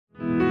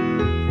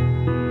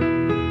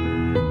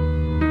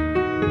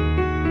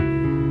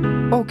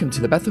Welcome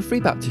to the Bethel Free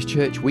Baptist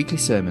Church weekly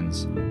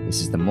sermons.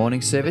 This is the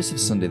morning service of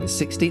Sunday the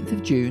 16th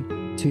of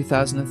June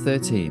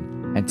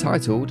 2013,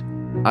 entitled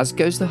As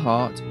Goes the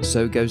Heart,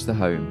 So Goes the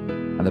Home,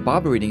 and the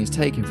Bible reading is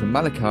taken from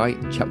Malachi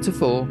chapter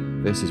 4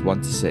 verses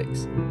 1 to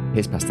 6.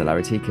 Here's Pastor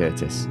Larry T.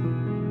 Curtis.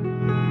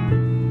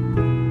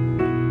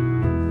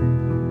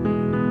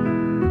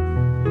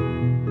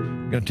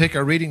 We're going to take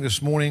our reading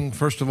this morning,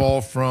 first of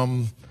all,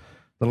 from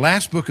the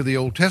last book of the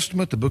Old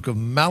Testament, the book of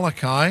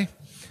Malachi,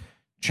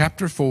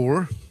 chapter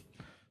 4,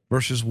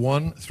 verses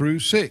 1 through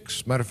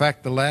 6. Matter of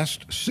fact, the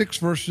last 6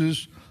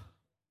 verses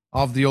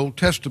of the Old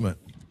Testament.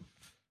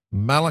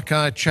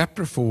 Malachi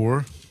chapter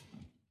 4,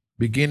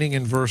 beginning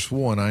in verse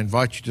 1. I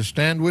invite you to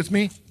stand with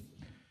me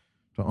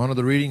to honor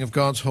the reading of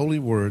God's holy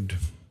word.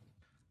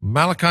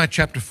 Malachi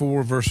chapter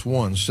 4, verse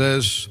 1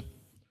 says,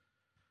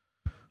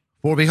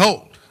 For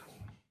behold,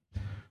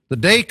 the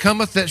day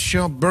cometh that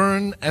shall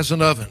burn as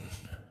an oven,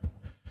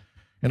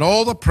 and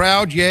all the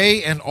proud,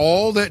 yea, and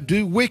all that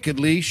do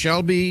wickedly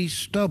shall be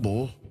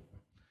stubble.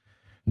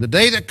 The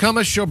day that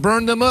cometh shall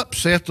burn them up,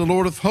 saith the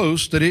Lord of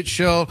hosts, that it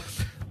shall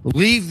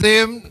leave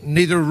them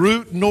neither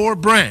root nor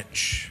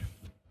branch.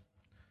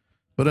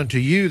 But unto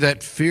you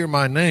that fear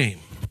my name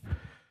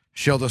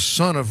shall the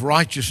Son of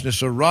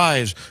Righteousness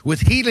arise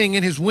with healing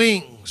in his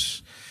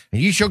wings, and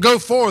ye shall go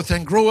forth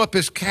and grow up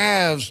as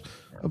calves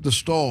of the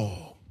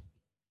stall.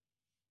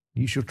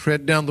 Ye shall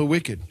tread down the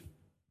wicked,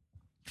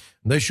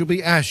 and they shall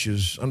be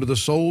ashes under the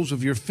soles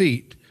of your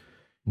feet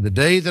in the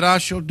day that I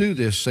shall do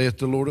this, saith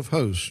the Lord of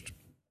hosts.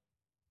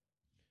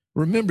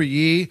 Remember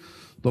ye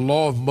the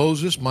law of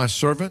Moses, my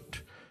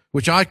servant,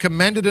 which I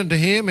commanded unto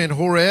him in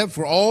Horeb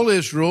for all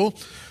Israel,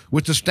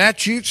 with the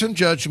statutes and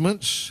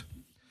judgments.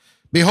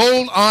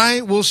 Behold,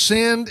 I will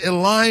send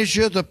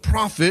Elijah the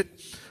prophet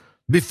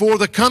before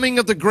the coming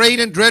of the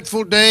great and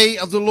dreadful day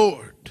of the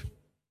Lord.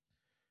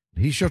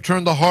 He shall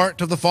turn the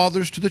heart of the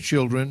fathers to the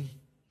children,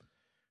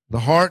 the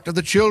heart of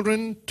the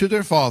children to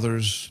their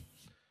fathers,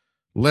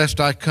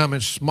 lest I come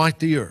and smite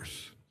the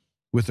earth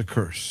with a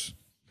curse.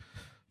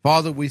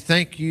 Father, we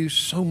thank you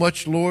so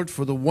much, Lord,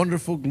 for the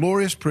wonderful,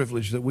 glorious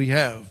privilege that we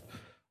have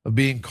of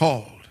being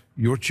called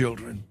your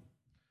children.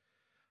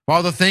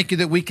 Father, thank you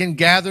that we can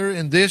gather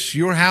in this,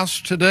 your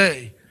house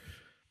today,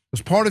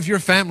 as part of your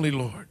family,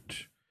 Lord.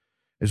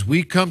 As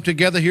we come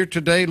together here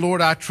today, Lord,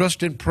 I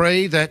trust and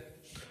pray that,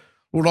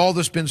 Lord, all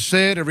that's been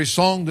said, every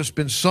song that's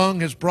been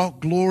sung has brought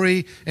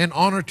glory and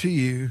honor to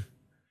you.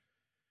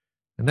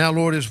 And now,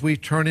 Lord, as we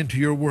turn into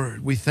your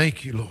word, we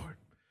thank you, Lord,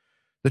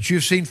 that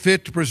you've seen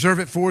fit to preserve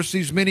it for us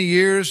these many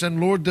years,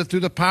 and Lord, that through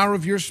the power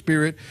of your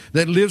Spirit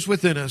that lives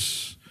within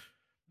us,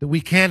 that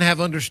we can have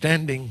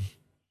understanding.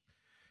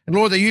 And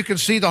Lord, that you can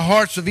see the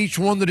hearts of each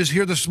one that is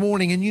here this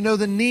morning, and you know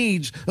the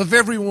needs of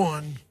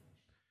everyone.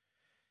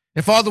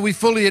 And Father, we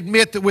fully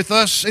admit that with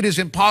us it is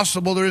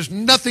impossible. There is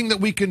nothing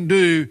that we can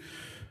do.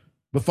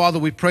 But Father,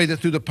 we pray that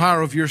through the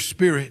power of your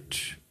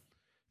Spirit,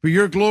 for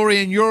your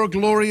glory and your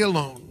glory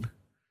alone,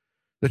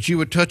 that you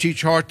would touch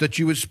each heart, that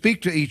you would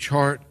speak to each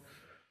heart,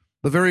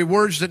 the very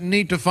words that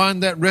need to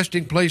find that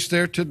resting place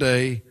there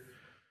today.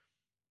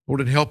 Lord,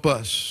 and help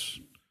us,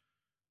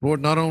 Lord,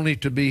 not only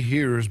to be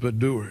hearers, but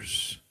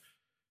doers.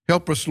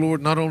 Help us,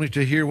 Lord, not only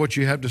to hear what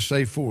you have to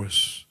say for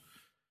us,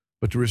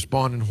 but to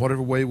respond in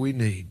whatever way we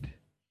need.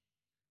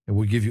 And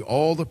we give you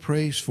all the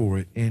praise for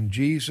it. In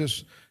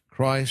Jesus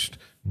Christ's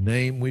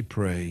name we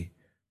pray.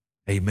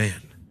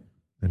 Amen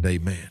and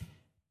amen.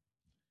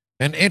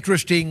 An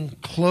interesting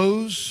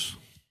close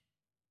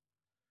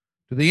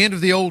to the end of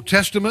the Old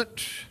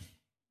Testament.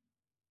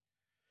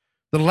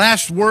 The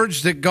last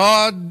words that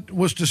God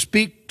was to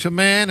speak to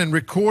man and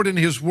record in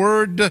his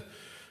word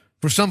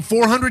for some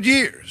 400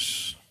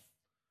 years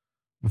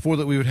before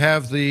that we would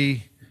have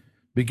the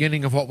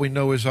beginning of what we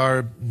know as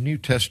our New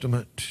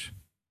Testament.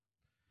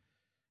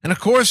 And of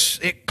course,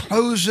 it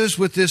closes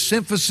with this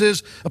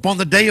emphasis upon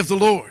the day of the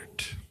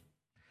Lord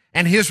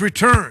and his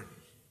return.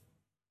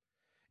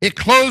 It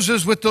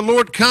closes with the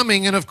Lord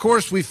coming, and of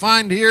course we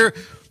find here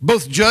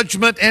both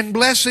judgment and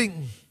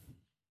blessing.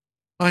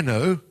 I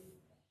know.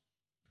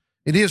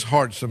 It is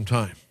hard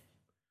sometimes.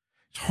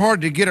 It's hard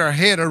to get our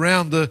head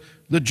around the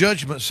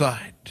judgment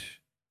side.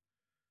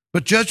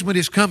 But judgment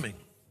is coming.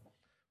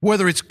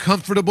 Whether it's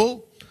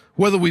comfortable,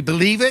 whether we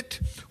believe it,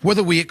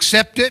 whether we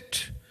accept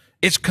it,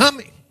 it's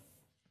coming.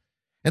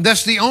 And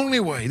that's the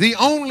only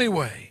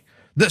way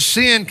that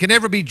sin can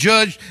ever be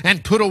judged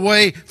and put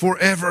away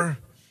forever,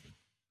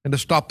 and to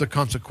stop the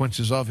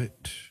consequences of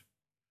it.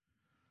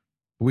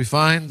 We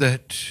find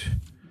that,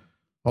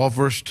 all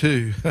verse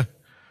 2,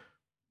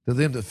 to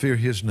them that fear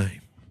his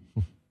name.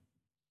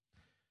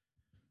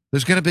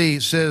 There's going to be,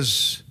 it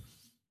says,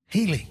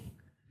 healing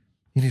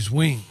in his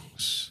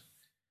wings.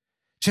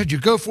 It said, you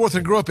go forth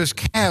and grow up as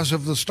calves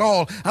of the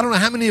stall. I don't know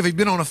how many of you have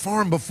been on a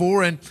farm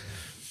before, and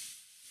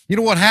you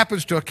know what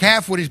happens to a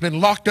calf when he's been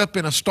locked up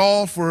in a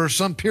stall for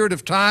some period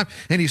of time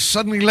and he's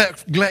suddenly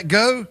let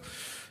go?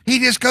 He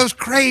just goes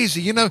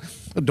crazy. You know,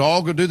 a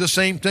dog will do the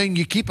same thing.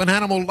 You keep an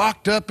animal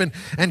locked up and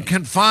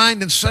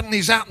confined, and suddenly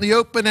he's out in the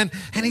open and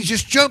he's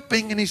just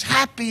jumping and he's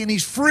happy and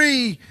he's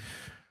free.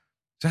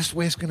 That's the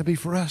way it's going to be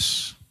for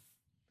us.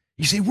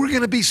 You see, we're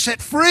going to be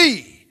set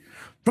free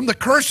from the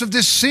curse of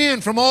this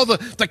sin, from all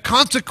the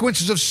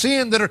consequences of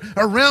sin that are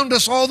around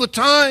us all the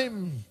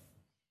time.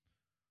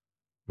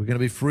 We're going to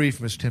be free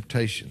from its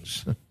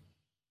temptations.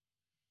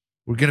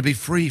 We're going to be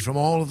free from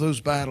all of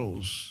those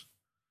battles.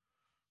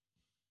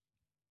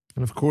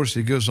 And of course,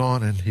 he goes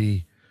on and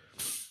he,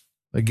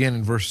 again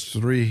in verse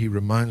 3, he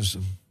reminds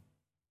them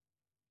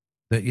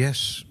that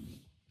yes,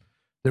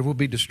 there will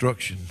be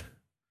destruction.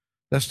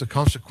 That's the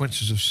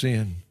consequences of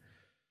sin.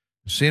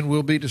 Sin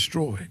will be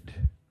destroyed.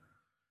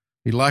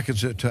 He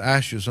likens it to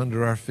ashes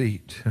under our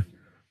feet,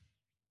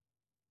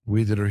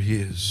 we that are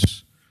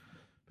his.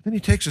 But then he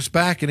takes us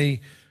back and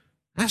he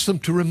asks them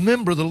to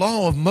remember the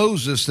law of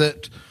Moses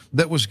that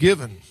was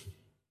given.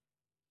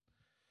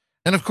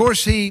 And of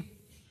course, he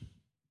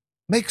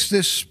makes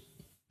this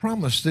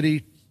promise that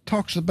he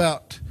talks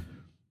about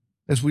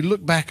as we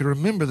look back and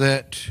remember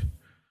that.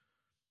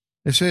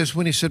 It says,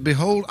 when he said,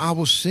 behold, I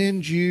will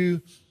send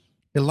you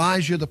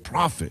Elijah the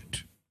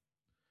prophet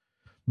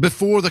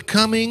before the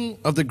coming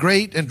of the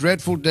great and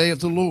dreadful day of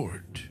the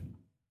Lord.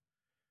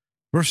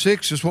 Verse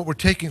 6 is what we're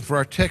taking for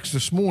our text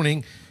this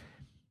morning.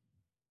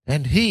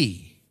 And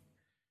he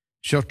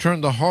shall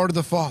turn the heart of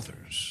the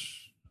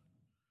fathers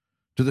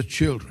to the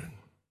children,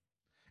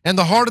 and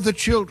the heart of the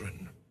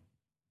children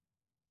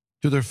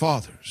to their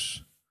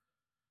fathers,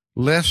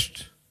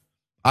 lest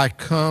I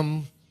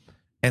come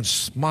and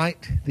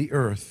smite the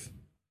earth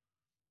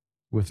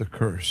with a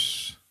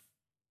curse.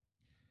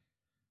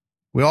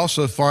 We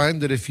also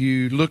find that if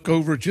you look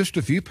over just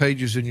a few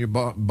pages in your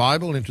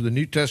Bible into the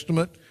New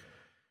Testament,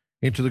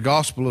 into the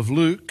Gospel of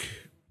Luke,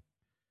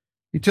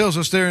 he tells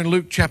us there in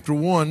Luke chapter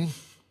 1,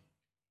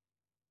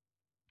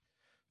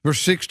 verse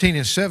 16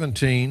 and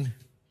 17,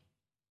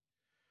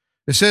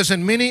 it says,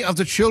 and many of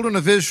the children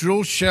of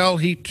Israel shall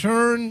he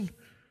turn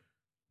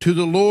to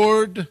the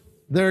Lord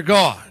their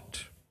God.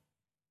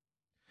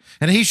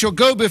 And he shall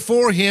go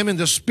before him in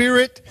the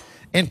spirit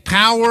and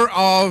power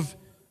of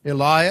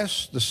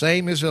Elias, the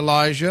same as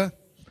Elijah,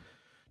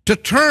 to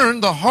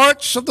turn the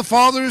hearts of the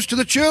fathers to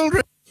the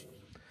children,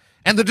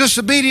 and the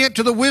disobedient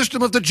to the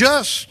wisdom of the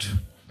just,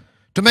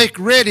 to make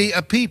ready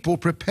a people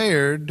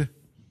prepared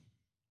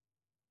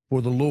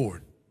for the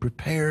Lord.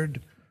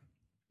 Prepared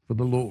for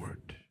the Lord.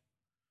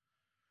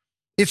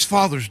 It's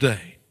Father's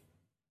Day.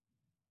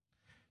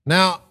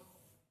 Now,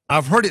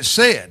 I've heard it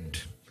said,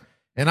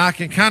 and I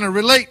can kind of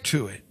relate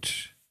to it,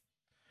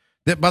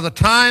 that by the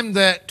time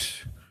that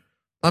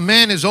a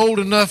man is old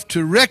enough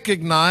to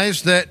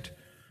recognize that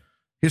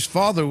his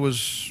father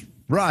was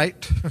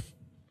right,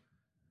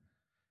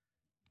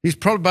 he's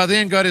probably by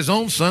then got his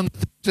own son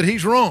that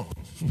he's wrong.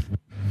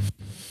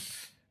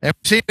 And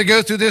we seem to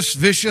go through this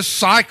vicious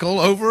cycle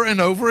over and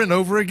over and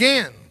over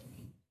again.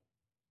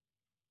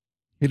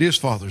 It is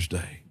Father's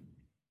Day,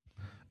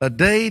 a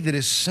day that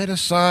is set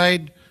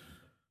aside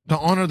to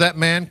honor that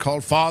man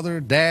called Father,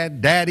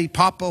 Dad, Daddy,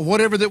 Papa,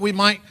 whatever that we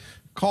might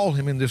call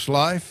him in this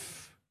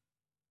life.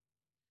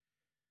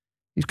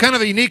 He's kind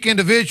of a unique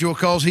individual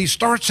because he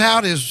starts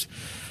out as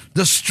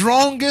the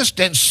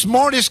strongest and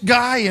smartest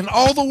guy in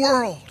all the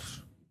world.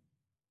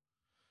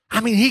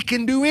 I mean, he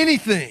can do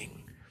anything.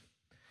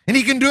 And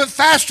he can do it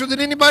faster than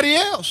anybody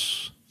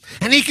else.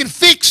 And he can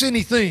fix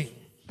anything.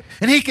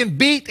 And he can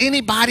beat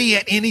anybody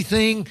at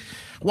anything.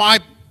 Why,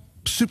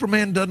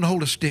 Superman doesn't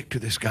hold a stick to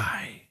this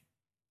guy.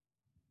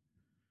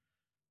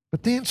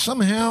 But then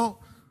somehow,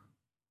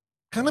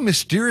 kind of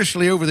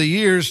mysteriously over the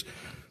years,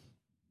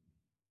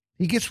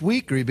 he gets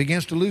weaker. He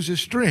begins to lose his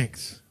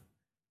strength.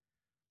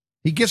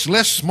 He gets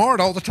less smart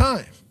all the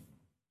time.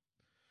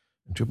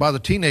 Until by the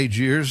teenage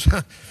years,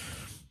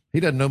 he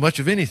doesn't know much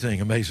of anything,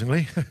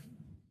 amazingly.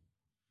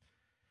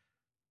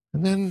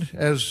 And then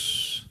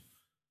as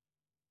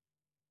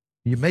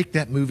you make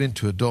that move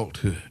into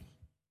adulthood,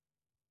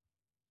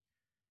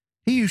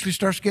 he usually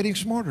starts getting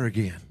smarter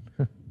again.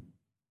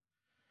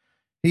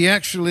 He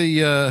actually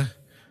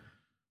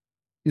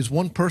is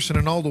one person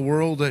in all the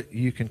world that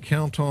you can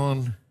count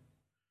on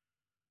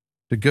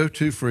to go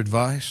to for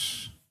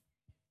advice,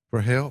 for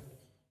help,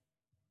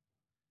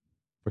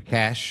 for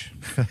cash.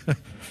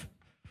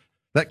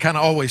 That kind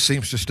of always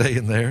seems to stay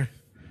in there.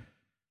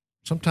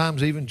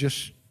 Sometimes even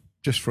just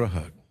for a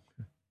hug.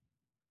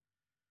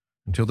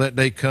 Until that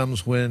day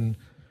comes when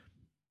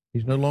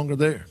he's no longer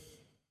there.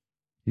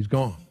 He's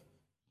gone.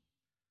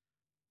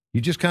 You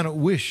just kind of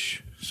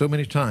wish so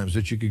many times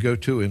that you could go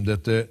to him,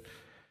 that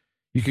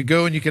you could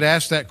go and you could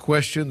ask that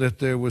question, that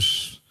there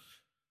was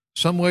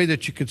some way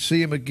that you could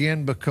see him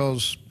again,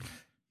 because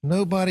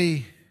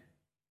nobody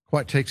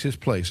quite takes his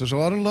place. There's a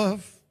lot of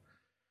love,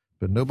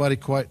 but nobody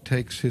quite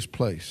takes his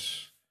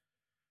place.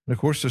 And of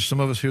course, there's some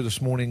of us here this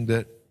morning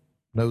that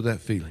know that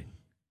feeling.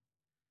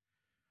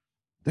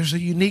 There's a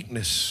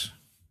uniqueness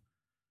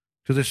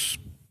to this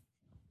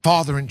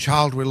father and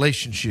child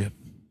relationship.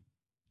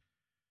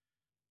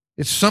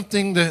 It's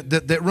something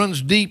that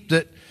runs deep,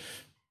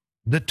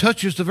 that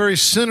touches the very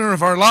center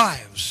of our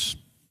lives,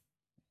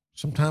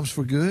 sometimes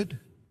for good,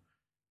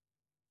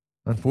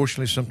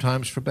 unfortunately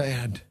sometimes for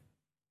bad.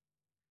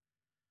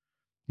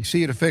 You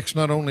see, it affects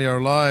not only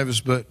our lives,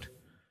 but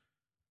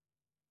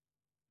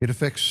it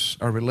affects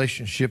our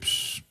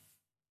relationships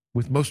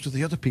with most of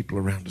the other people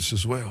around us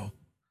as well.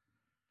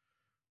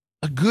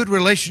 A good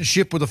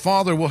relationship with a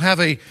father will have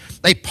a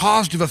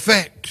positive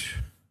effect,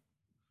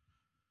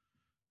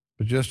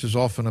 but just as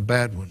often a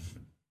bad one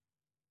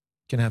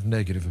can have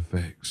negative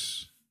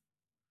effects.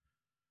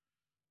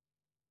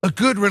 A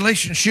good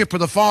relationship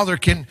with a father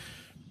can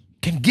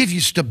give you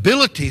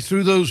stability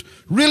through those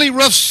really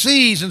rough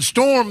seas and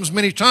storms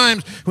many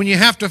times when you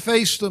have to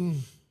face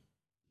them.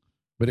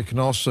 But it can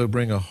also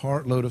bring a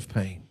heartload of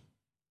pain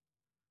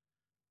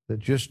that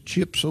just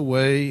chips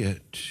away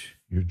at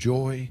your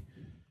joy,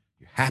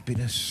 your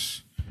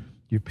happiness,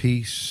 your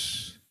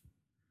peace.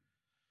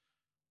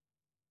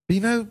 But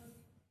you know,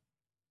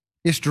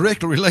 it's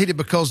directly related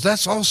because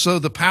that's also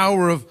the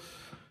power of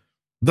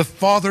the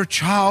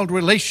father-child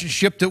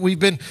relationship that we've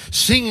been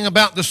singing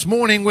about this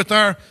morning with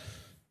our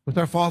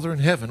Father in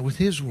heaven, with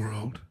His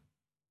world.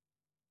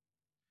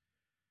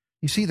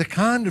 You see, the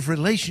kind of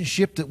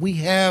relationship that we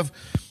have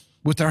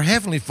with our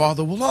Heavenly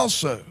Father will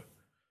also,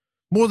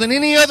 more than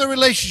any other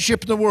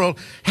relationship in the world,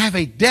 have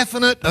a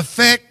definite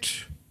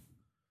effect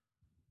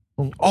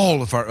on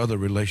all of our other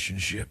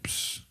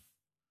relationships.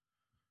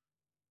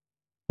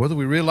 Whether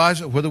we realize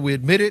it, whether we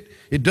admit it,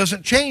 it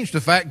doesn't change the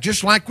fact,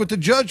 just like with the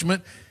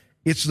judgment,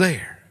 it's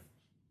there.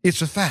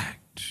 It's a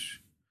fact.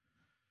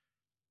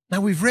 Now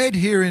we've read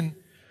here in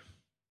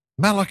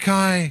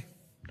Malachi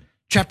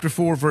chapter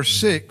 4, verse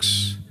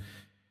 6,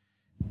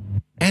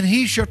 and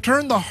he shall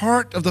turn the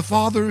heart of the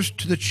fathers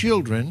to the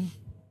children,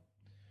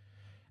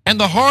 and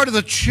the heart of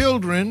the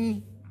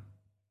children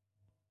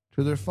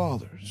to their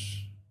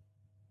fathers,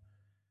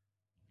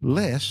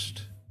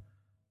 lest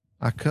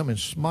I come and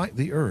smite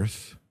the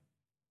earth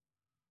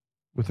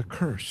with a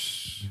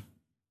curse.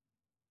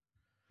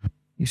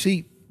 You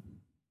see,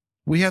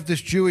 we have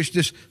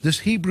this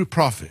Hebrew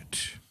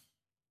prophet.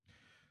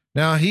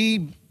 Now,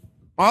 he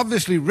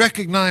obviously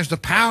recognized the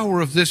power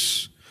of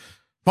this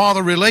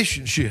father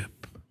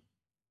relationship.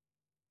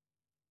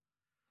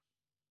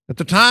 At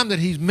the time that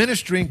he's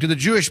ministering to the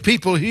Jewish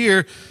people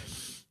here,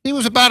 he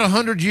was about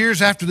 100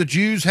 years after the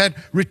Jews had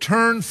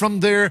returned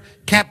from their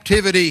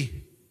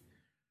captivity.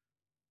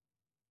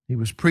 He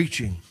was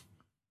preaching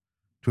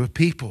to a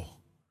people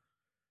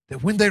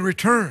that when they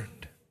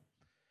returned,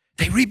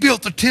 they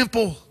rebuilt the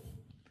temple,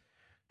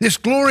 this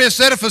glorious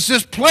edifice,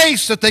 this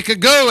place that they could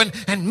go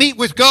and meet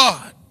with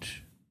God.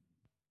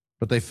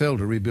 But they failed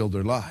to rebuild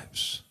their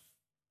lives.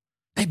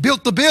 They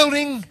built the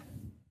building,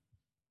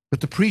 but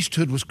the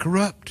priesthood was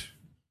corrupt.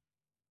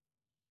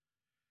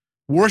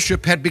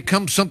 Worship had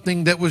become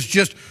something that was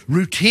just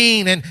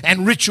routine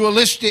and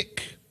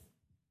ritualistic.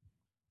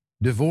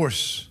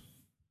 Divorce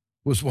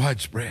was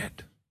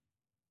widespread.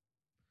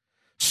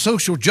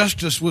 Social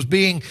justice was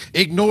being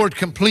ignored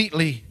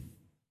completely.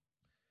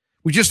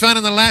 We just found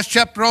in the last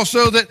chapter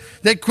also that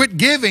they quit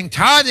giving.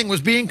 Tithing was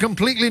being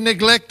completely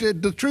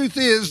neglected. The truth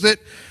is that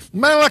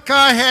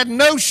Malachi had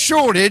no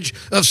shortage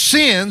of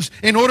sins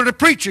in order to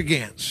preach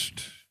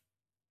against.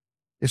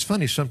 It's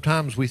funny,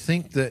 sometimes we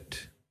think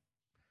that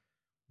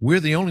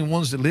we're the only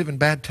ones that live in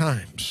bad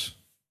times,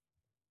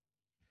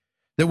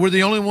 that we're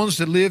the only ones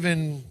that live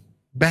in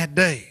bad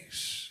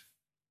days.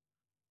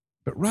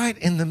 But right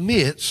in the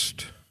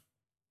midst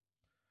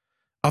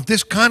of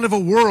this kind of a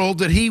world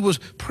that he was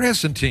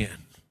present in,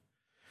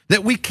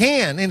 that we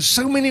can, in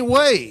so many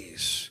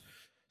ways,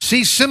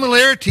 see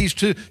similarities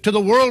to the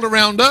world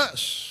around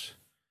us.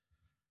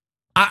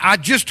 I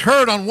just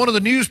heard on one of the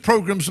news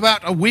programs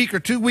about a week or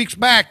 2 weeks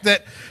back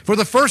that for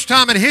the first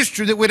time in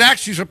history that we'd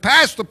actually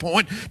surpassed the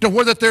point to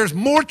where that there's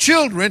more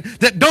children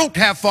that don't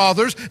have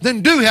fathers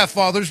than do have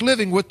fathers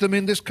living with them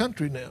in this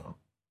country now.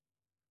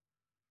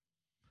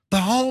 The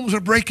homes are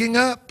breaking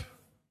up.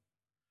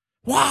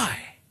 Why?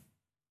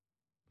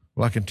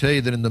 Well, I can tell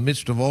you that in the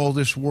midst of all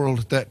this world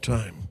at that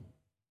time,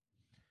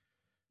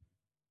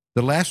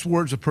 the last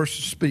words a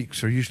person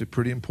speaks are usually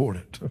pretty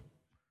important.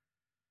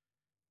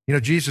 You know,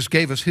 Jesus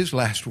gave us his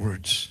last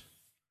words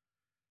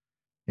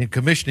in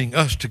commissioning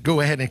us to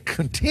go ahead and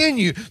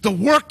continue the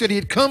work that he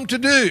had come to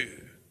do.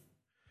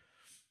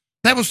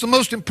 That was the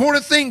most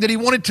important thing that he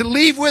wanted to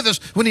leave with us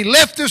when he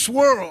left this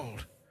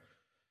world.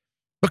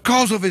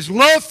 Because of his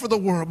love for the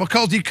world,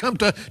 because he'd come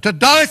to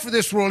die for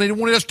this world, and he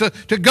wanted us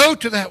to go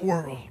to that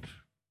world.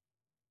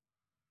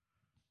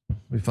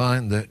 We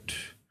find that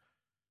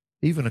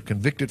even a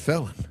convicted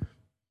felon,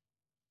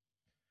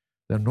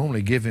 they'll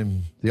normally give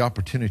him the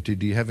opportunity,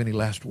 do you have any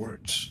last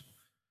words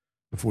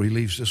before he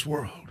leaves this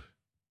world?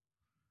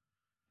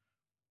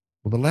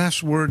 Well, the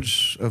last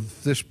words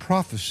of this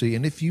prophecy,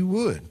 and if you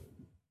would,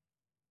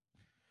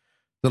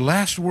 the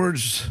last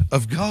words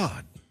of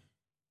God.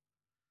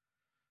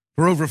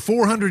 For over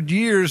 400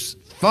 years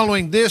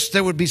following this,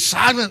 there would be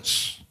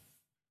silence,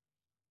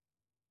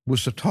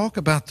 was to talk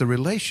about the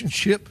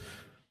relationship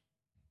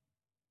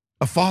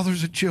of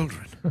fathers and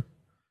children.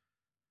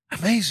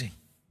 Amazing.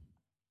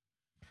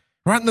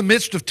 Right in the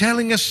midst of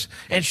telling us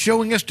and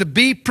showing us to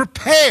be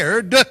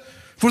prepared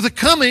for the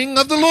coming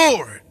of the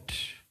Lord.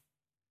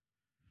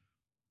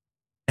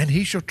 And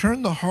he shall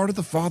turn the heart of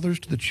the fathers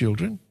to the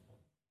children,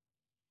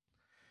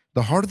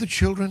 the heart of the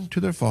children to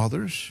their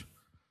fathers,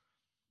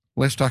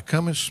 lest I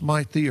come and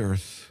smite the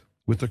earth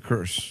with a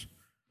curse.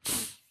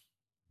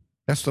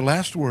 That's the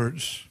last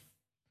words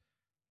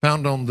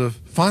found on the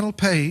final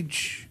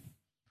page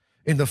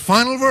in the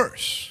final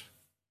verse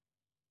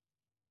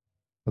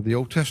of the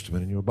Old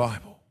Testament in your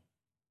Bible.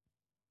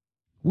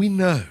 We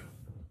know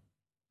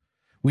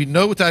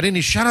without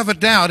any shadow of a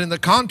doubt in the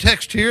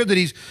context here that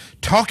he's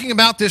talking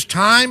about this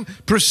time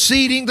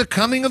preceding the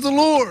coming of the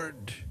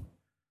Lord.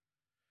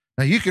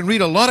 Now you can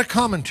read a lot of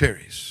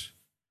commentaries.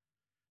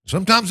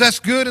 Sometimes that's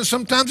good and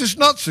sometimes it's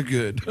not so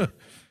good.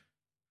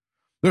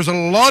 There's a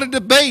lot of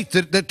debate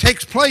that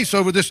takes place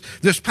over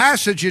this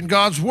passage in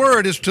God's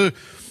Word as to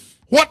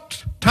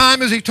what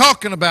time is he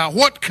talking about,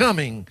 what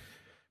coming.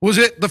 Was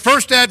it the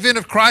first advent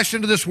of Christ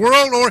into this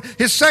world or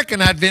his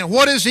second advent?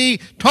 What is he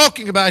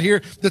talking about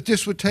here that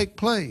this would take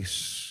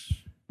place?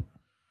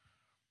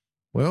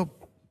 Well,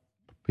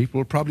 people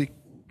will probably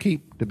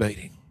keep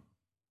debating.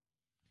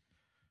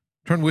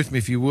 Turn with me,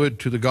 if you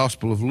would, to the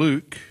Gospel of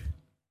Luke,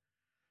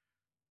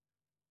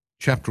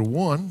 chapter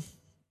 1.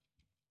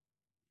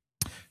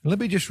 And let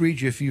me just read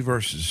you a few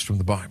verses from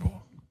the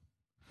Bible.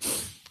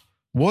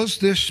 Was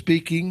this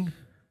speaking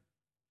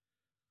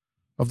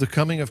of the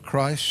coming of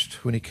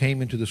Christ when he came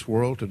into this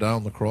world to die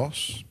on the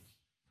cross?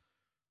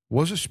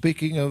 Was it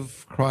speaking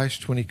of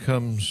Christ when he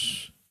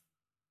comes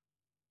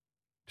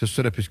to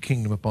set up his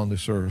kingdom upon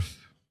this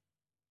earth?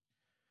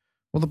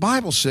 Well, the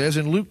Bible says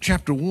in Luke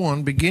chapter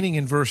 1, beginning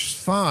in verse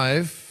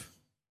 5,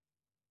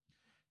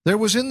 there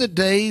was in the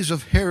days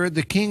of Herod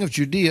the king of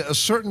Judea a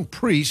certain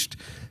priest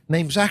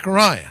named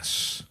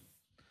Zacharias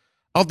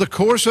of the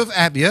course of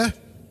Abia,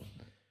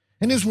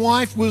 and his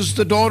wife was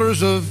the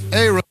daughters of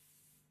Aaron,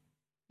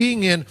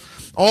 in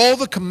all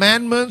the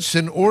commandments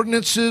and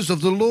ordinances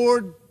of the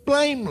Lord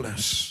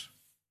blameless.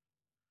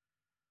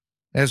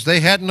 As they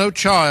had no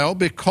child,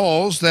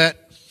 because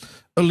that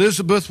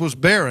Elizabeth was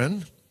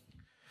barren,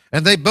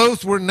 and they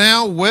both were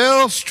now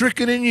well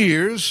stricken in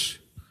years,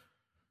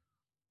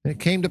 and it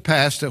came to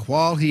pass that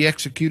while he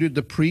executed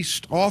the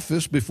priest's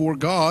office before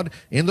God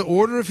in the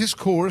order of his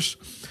course,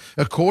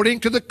 according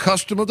to the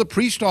custom of the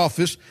priest's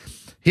office,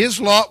 his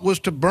lot was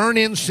to burn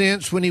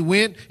incense when he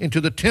went into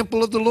the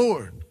temple of the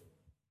Lord.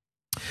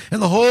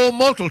 And the whole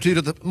multitude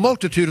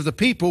of the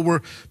people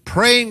were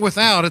praying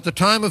without at the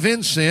time of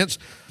incense.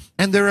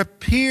 And there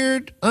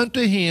appeared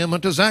unto him,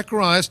 unto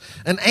Zacharias,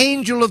 an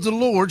angel of the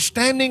Lord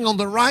standing on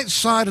the right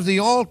side of the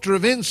altar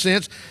of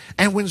incense.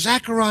 And when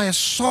Zacharias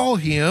saw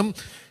him,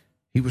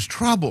 he was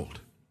troubled,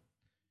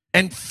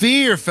 and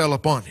fear fell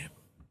upon him.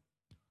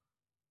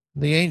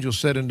 The angel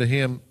said unto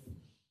him,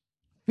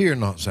 Fear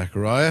not,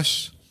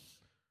 Zacharias,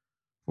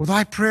 for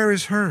thy prayer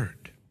is heard.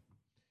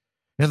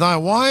 And thy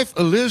wife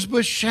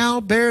Elizabeth shall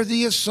bear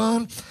thee a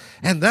son,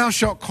 and thou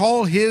shalt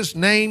call his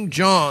name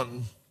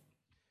John.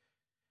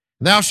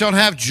 Thou shalt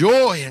have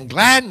joy and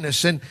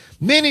gladness, and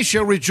many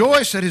shall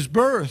rejoice at his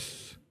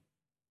birth.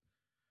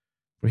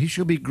 For he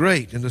shall be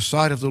great in the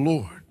sight of the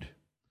Lord,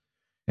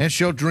 and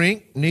shall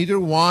drink neither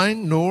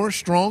wine nor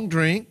strong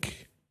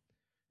drink.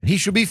 And he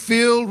shall be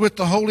filled with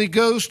the Holy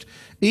Ghost,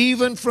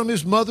 even from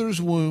his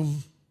mother's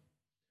womb.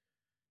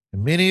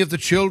 And many of the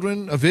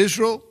children of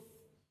Israel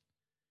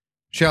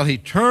shall he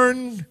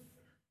turn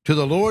to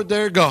the Lord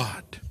their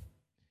God.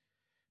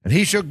 And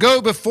he shall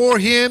go before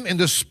him in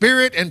the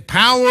spirit and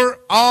power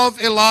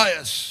of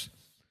Elias,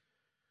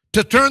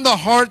 to turn the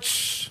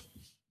hearts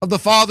of the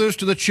fathers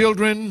to the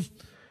children,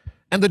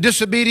 and the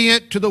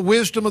disobedient to the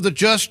wisdom of the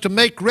just, to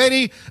make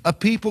ready a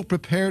people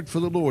prepared for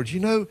the Lord. You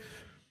know,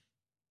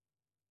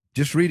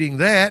 just reading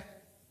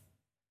that,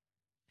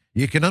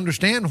 you can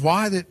understand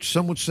why that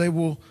some would say,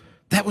 well,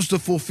 that was the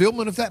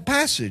fulfillment of that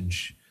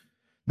passage.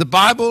 The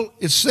Bible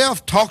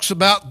itself talks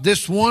about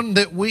this one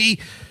that we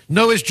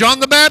know as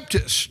John the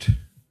Baptist,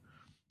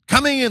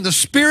 coming in the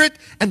spirit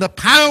and the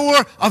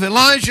power of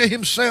Elijah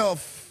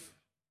himself.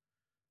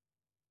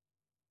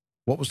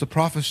 What was the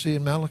prophecy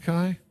in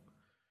Malachi?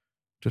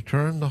 To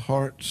turn the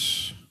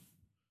hearts,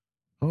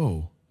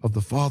 of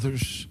the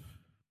fathers.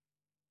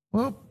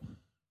 Well,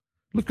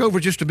 look over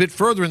just a bit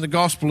further in the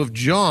Gospel of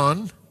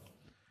John,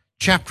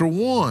 chapter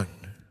 1.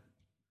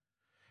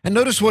 And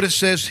notice what it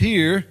says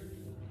here,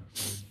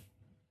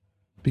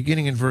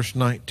 beginning in verse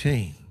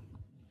 19.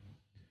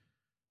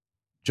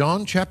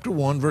 John chapter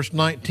 1, verse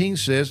 19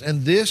 says,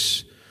 And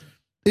this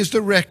is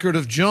the record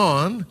of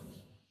John,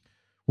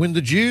 when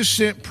the Jews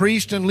sent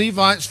priests and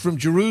Levites from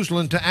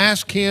Jerusalem to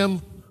ask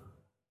him,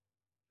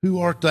 Who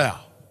art thou?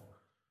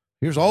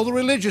 Here's all the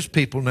religious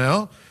people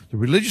now, the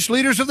religious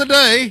leaders of the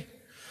day.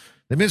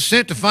 They've been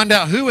sent to find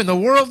out who in the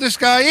world this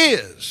guy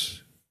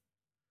is.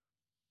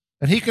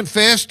 And he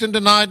confessed and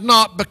denied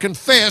not, but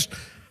confessed,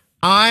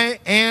 I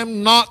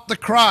am not the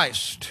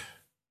Christ.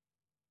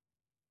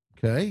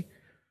 Okay?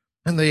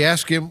 And they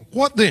ask him,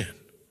 What then?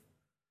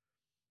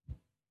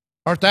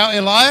 Art thou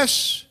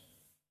Elias?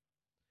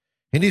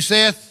 And he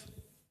saith,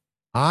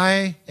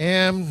 I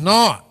am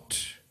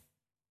not.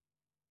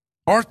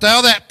 Art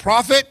thou that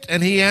prophet?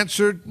 And he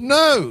answered,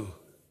 No.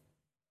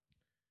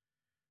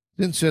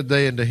 Then said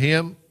they unto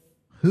him,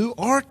 Who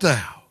art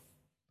thou?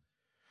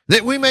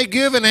 That we may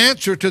give an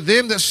answer to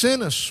them that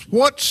sent us.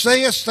 What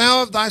sayest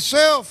thou of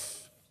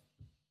thyself?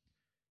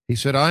 He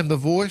said, I am the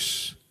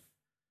voice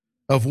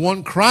of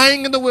one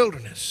crying in the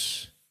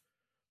wilderness,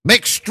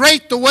 Make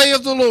straight the way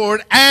of the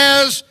Lord,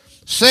 as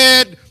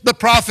said the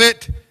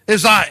prophet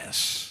Isaiah.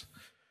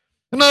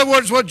 In other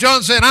words, what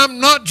John said, I'm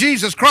not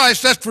Jesus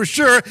Christ, that's for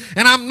sure,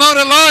 and I'm not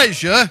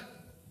Elijah,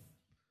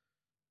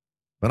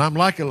 but I'm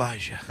like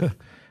Elijah.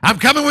 I'm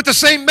coming with the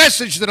same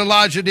message that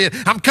Elijah did.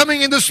 I'm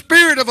coming in the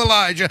spirit of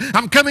Elijah.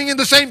 I'm coming in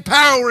the same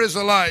power as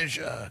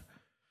Elijah.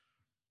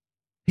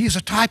 He is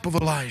a type of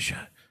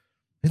Elijah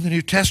in the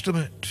New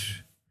Testament.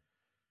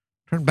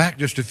 Turn back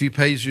just a few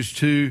pages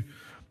to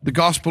the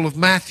Gospel of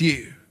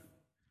Matthew.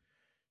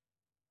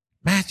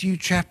 Matthew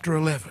chapter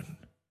 11.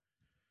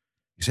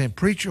 He's saying,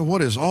 Preacher,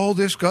 what has all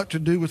this got to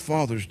do with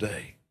Father's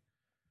Day?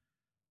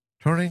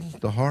 Turning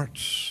the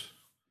hearts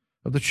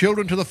of the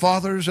children to the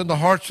fathers and the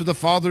hearts of the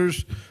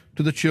fathers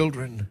to the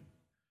children.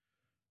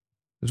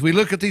 As we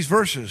look at these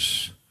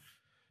verses,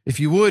 if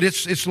you would,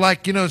 it's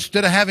like,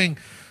 instead of having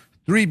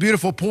three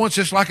beautiful points,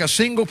 it's like a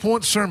single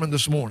point sermon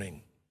this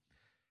morning.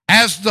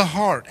 As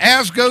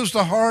goes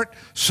the heart,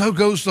 so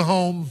goes the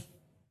home.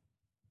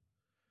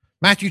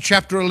 Matthew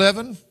chapter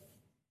 11,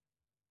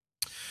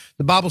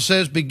 the Bible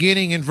says,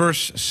 beginning in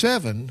verse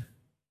 7,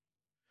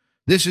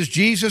 this is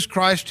Jesus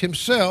Christ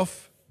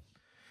himself.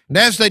 And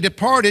as they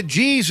departed,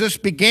 Jesus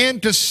began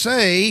to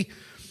say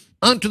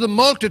unto the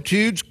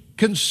multitudes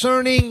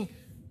concerning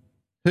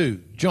who?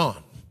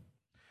 John.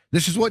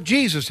 This is what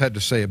Jesus had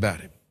to say about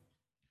him.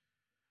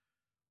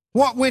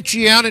 What went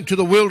ye out into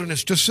the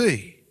wilderness to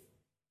see?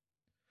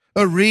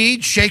 A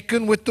reed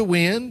shaken with the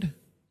wind?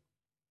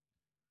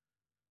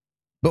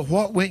 But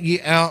what went ye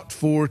out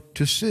for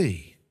to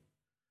see?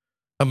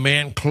 A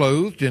man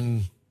clothed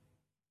in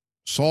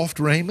soft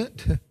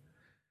raiment?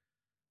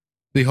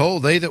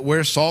 Behold, they that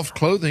wear soft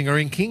clothing are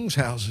in kings'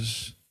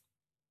 houses.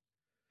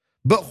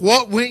 But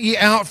what went ye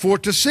out for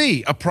to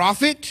see? A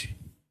prophet?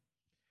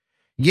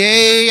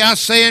 Yea, I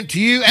say unto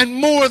you, and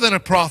more than a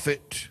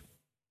prophet.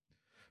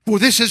 For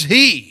this is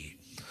he,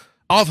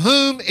 of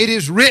whom it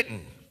is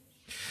written,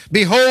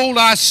 Behold,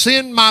 I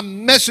send my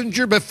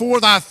messenger before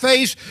thy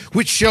face,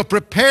 which shall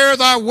prepare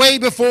thy way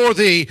before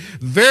thee.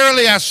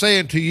 Verily I say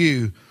unto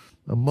you,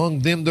 among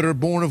them that are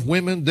born of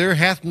women, there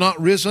hath not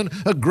risen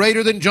a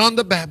greater than John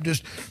the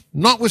Baptist.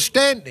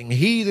 Notwithstanding,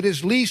 he that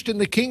is least in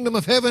the kingdom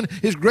of heaven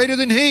is greater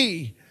than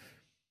he.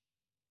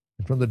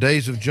 And from the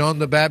days of John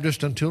the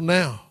Baptist until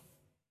now,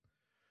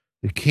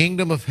 the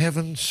kingdom of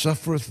heaven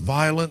suffereth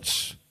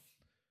violence,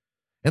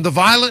 and the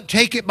violent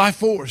take it by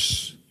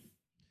force.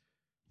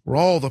 For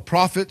all the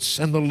prophets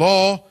and the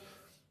law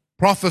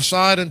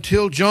prophesied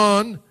until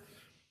John.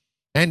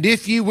 And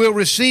if ye will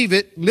receive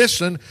it,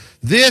 listen,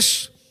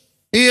 this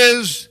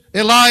is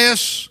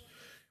Elias,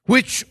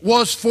 which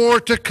was for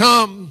to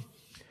come.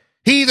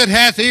 He that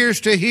hath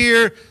ears to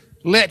hear,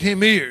 let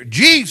him hear.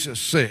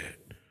 Jesus said,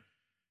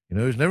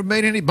 he's never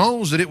made any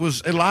bones that it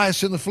was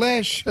Elias in the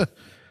flesh.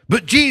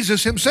 But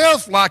Jesus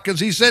himself likens,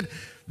 he said,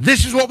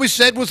 this is what we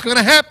said was going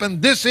to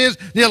happen. This is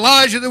the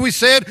Elijah that we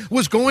said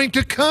was going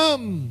to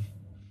come.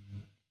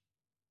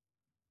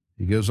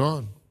 He goes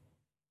on.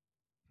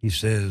 He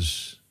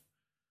says,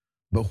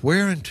 But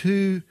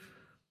whereunto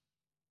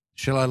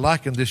shall I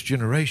liken this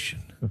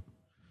generation?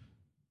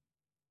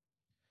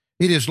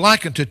 It is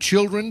likened to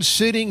children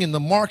sitting in the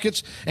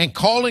markets and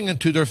calling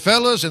unto their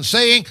fellows and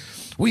saying,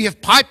 We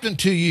have piped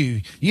unto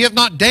you. Ye have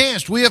not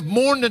danced. We have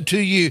mourned unto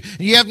you.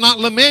 Ye have not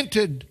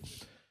lamented.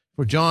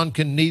 For John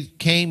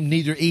came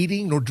neither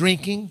eating nor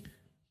drinking.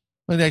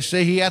 And they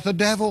say he hath a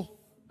devil.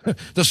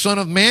 The Son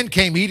of Man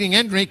came eating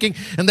and drinking,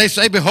 and they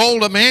say,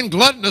 Behold, a man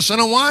gluttonous and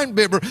a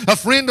winebibber, a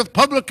friend of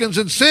publicans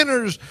and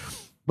sinners.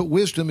 But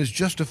wisdom is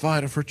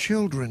justified of her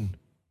children.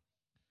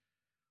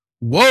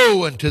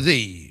 Woe unto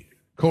thee,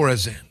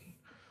 Chorazin!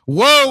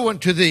 Woe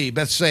unto thee,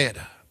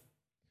 Bethsaida!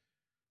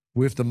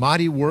 For if the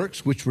mighty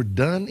works which were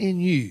done in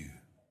you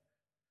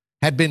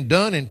had been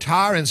done in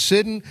Tyre and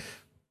Sidon,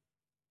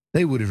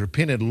 they would have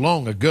repented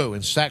long ago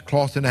in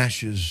sackcloth and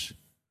ashes.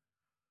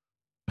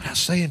 But I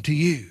say unto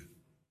you,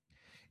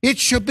 it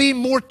shall be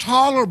more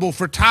tolerable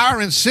for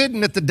Tyre and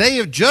Sidon at the day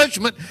of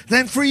judgment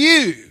than for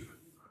you.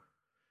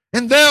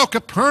 And thou,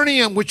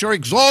 Capernaum, which are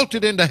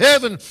exalted into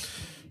heaven,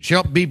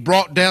 shalt be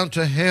brought down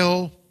to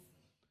hell.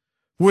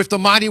 For if the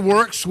mighty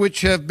works which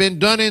have been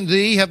done in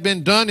thee have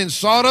been done in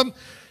Sodom,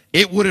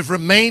 it would have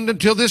remained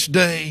until this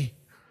day.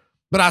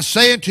 But I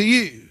say unto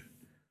you,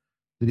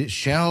 that it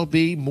shall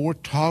be more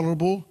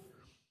tolerable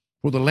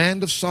for the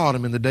land of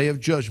Sodom in the day of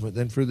judgment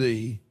than for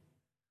thee.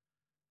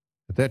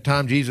 At that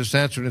time Jesus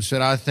answered and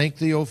said, I thank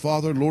thee, O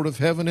Father, Lord of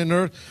heaven and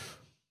earth,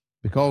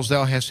 because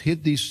thou hast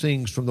hid these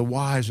things from the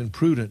wise and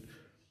prudent,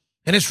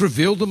 and hast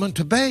revealed them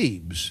unto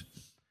babes.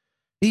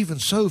 Even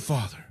so,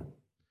 Father,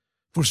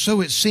 For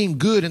so it seemed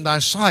good in thy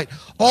sight.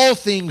 All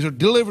things are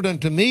delivered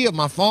unto me of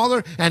my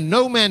Father, and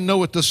no man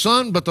knoweth the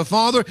Son but the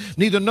Father,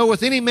 neither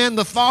knoweth any man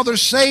the Father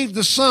save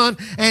the Son,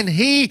 and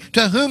he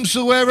to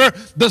whomsoever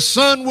the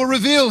Son will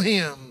reveal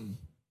him.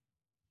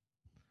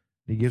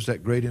 He gives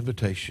that great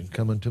invitation,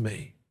 come unto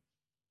me.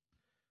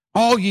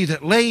 All ye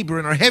that labor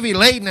and are heavy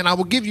laden, and I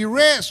will give you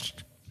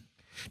rest.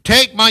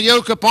 Take my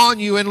yoke upon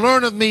you and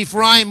learn of me,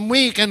 for I am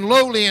weak and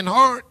lowly in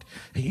heart,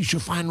 and you shall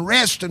find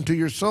rest unto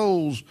your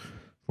souls.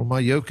 For my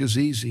yoke is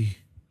easy,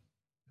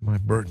 and my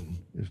burden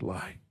is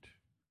light.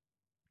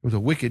 It was a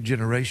wicked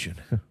generation.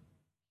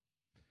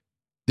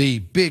 The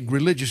big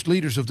religious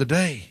leaders of the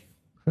day.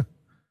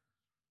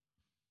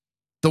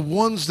 The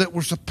ones that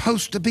were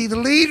supposed to be the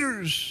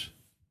leaders.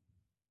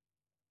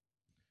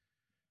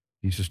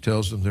 Jesus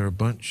tells them they're a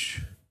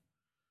bunch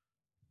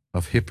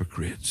of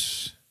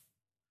hypocrites.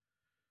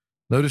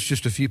 Notice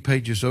just a few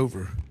pages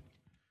over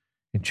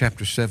in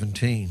chapter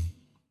 17.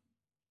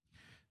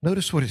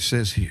 Notice what it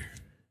says here.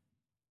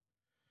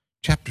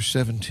 Chapter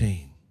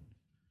 17.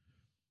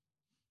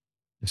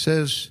 It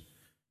says,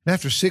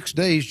 after 6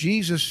 days,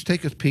 Jesus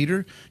taketh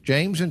Peter,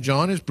 James, and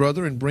John his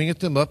brother, and bringeth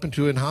them up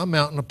into an high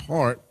mountain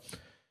apart,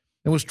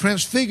 and was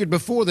transfigured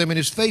before them, and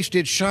his face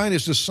did shine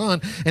as the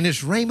sun, and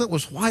his raiment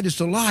was white as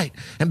the light.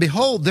 And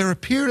behold, there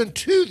appeared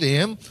unto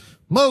them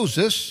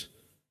Moses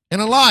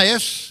and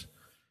Elias,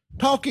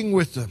 talking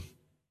with them.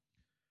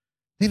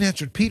 Then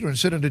answered Peter and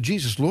said unto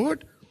Jesus,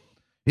 Lord,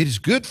 it is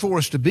good for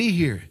us to be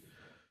here.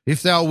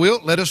 If thou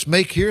wilt, let us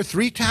make here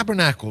 3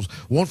 tabernacles,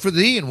 one for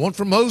thee, and one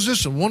for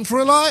Moses, and one for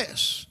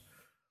Elias.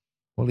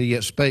 While he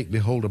yet spake,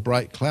 behold, a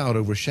bright cloud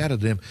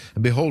overshadowed them,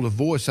 and behold, a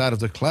voice out of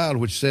the cloud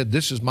which said,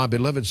 This is my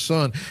beloved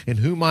Son, in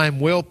whom I am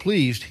well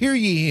pleased. Hear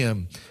ye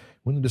him.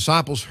 When the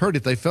disciples heard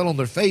it, they fell on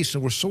their face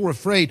and were sore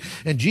afraid.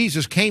 And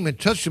Jesus came and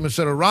touched them and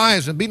said,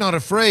 Arise, and be not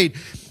afraid.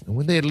 And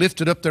when they had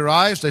lifted up their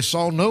eyes, they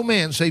saw no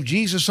man save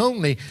Jesus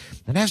only.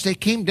 And as they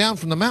came down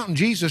from the mountain,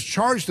 Jesus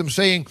charged them,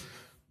 saying,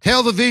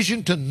 Tell the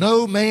vision to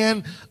no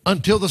man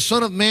until the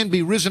Son of Man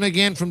be risen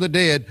again from the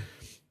dead.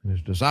 And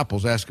his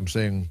disciples asked him,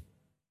 saying,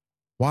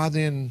 Why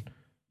then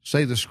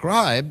say the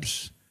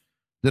scribes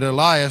that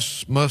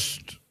Elias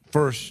must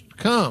first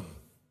come?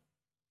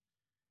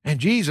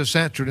 And Jesus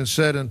answered and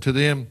said unto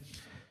them,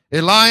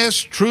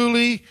 Elias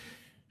truly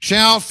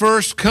shall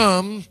first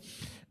come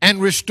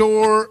and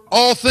restore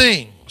all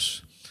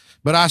things.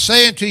 But I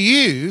say unto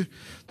you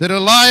that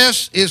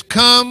Elias is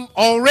come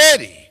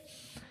already,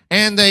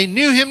 and they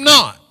knew him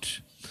not,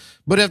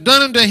 but have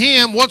done unto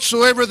him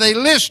whatsoever they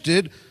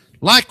listed.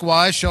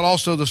 Likewise shall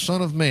also the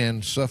Son of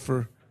Man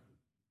suffer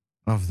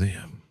of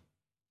them.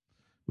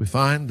 We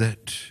find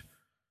that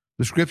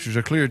the Scriptures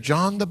are clear.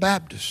 John the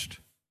Baptist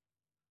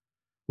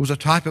was a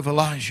type of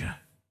Elijah,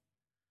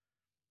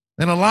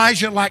 an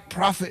Elijah-like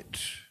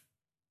prophet.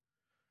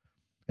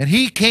 And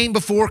he came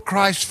before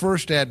Christ's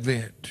first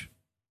advent.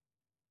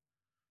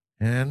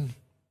 And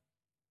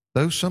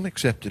though some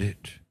accepted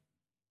it,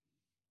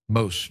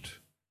 most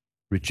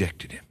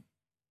rejected him.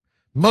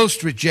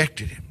 Most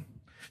rejected him.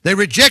 They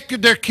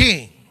rejected their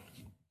king.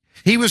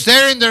 He was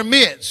there in their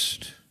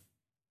midst.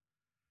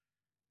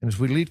 And as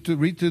we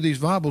read through these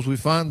Bibles, we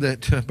find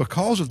that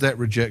because of that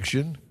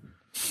rejection,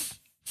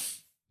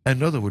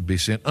 another would be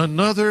sent.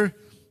 Another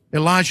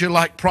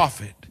Elijah-like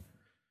prophet.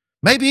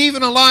 Maybe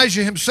even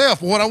Elijah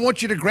himself. What I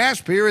want you to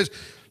grasp here is,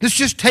 let's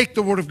just take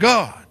the Word of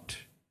God.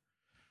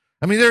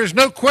 I mean, there is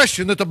no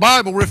question that the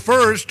Bible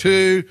refers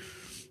to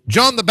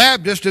John the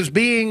Baptist as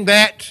being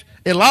that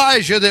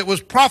Elijah that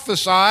was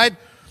prophesied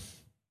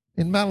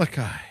in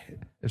Malachi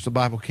as the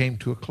Bible came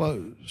to a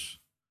close.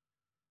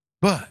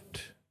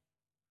 But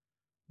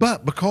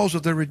because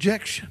of their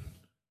rejection,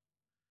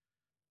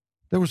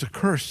 there was a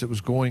curse that was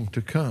going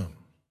to come.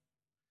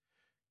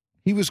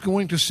 He was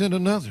going to send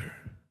another.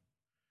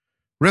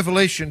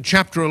 Revelation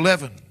chapter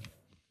 11,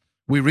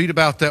 we read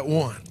about that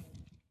one.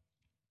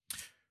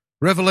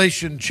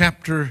 Revelation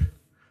chapter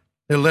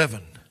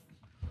 11.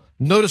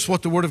 Notice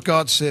what the Word of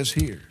God says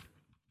here.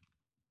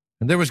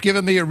 And there was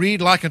given me a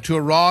reed like unto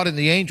a rod, and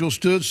the angel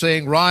stood,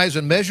 saying, Rise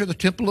and measure the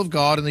temple of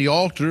God and the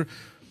altar,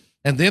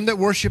 and them that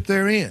worship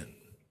therein.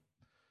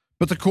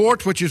 But the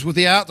court which is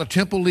without the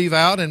temple leave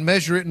out, and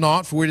measure it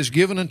not, for it is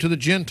given unto the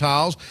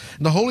Gentiles.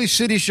 And the holy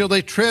city shall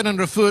they tread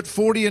under foot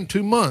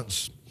 42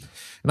 months.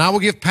 And I will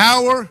give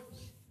power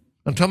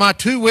unto my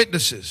 2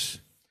 witnesses.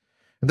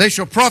 And they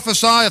shall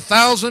prophesy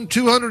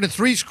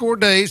 1,260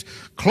 days,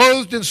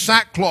 clothed in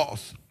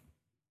sackcloth.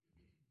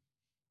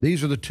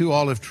 These are the 2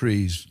 olive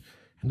trees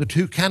and the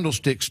 2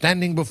 candlesticks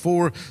standing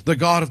before the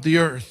God of the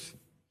earth.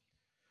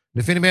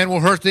 And if any man will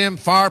hurt them,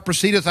 fire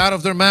proceedeth out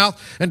of their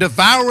mouth, and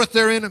devoureth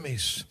their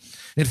enemies.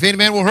 And if any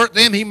man will hurt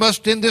them, he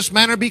must in this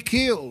manner be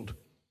killed.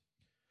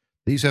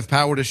 These have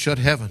power to shut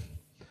heaven,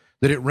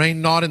 that it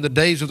rain not in the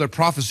days of their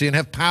prophecy, and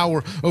have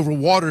power over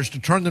waters to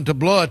turn them to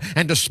blood,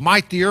 and to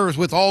smite the earth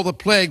with all the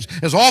plagues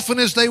as often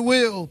as they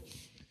will.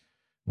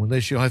 When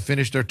they shall have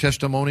finished their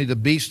testimony, the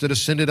beast that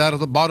ascended out of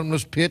the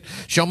bottomless pit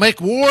shall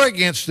make war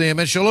against them,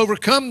 and shall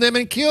overcome them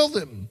and kill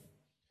them.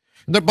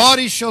 And their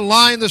bodies shall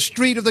lie in the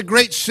street of the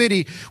great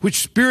city, which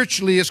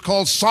spiritually is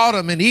called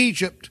Sodom in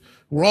Egypt,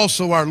 where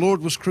also our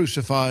Lord was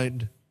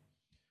crucified.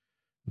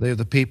 They of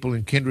the people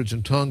and kindreds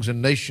and tongues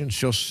and nations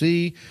shall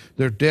see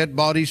their dead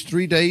bodies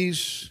 3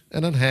 days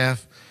and a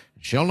half,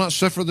 and shall not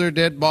suffer their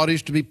dead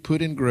bodies to be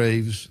put in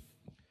graves.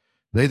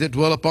 They that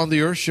dwell upon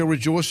the earth shall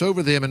rejoice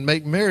over them and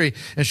make merry,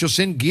 and shall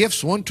send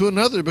gifts one to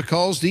another,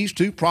 because these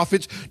two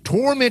prophets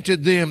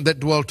tormented them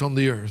that dwelt on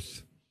the earth.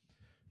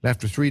 And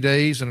after 3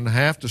 days and a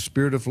half, the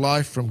Spirit of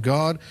life from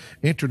God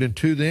entered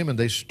into them, and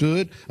they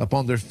stood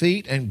upon their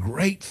feet, and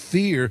great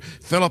fear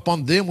fell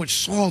upon them which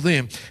saw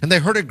them. And they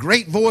heard a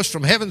great voice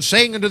from heaven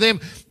saying unto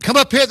them, Come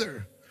up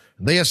hither.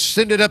 And they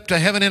ascended up to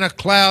heaven in a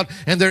cloud,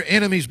 and their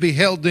enemies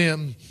beheld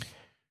them.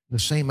 In the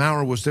same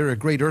hour was there a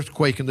great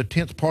earthquake, and the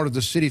 10th part of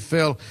the city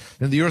fell.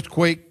 In the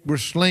earthquake were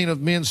slain of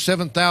men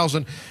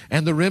 7,000,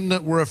 and the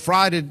remnant were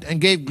affrighted,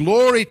 and gave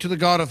glory to the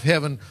God of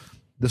heaven.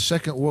 The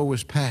second woe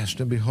is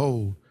past, and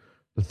behold,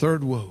 the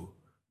third woe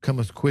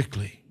cometh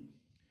quickly.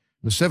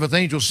 The seventh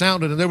angel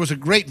sounded, and there was a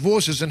great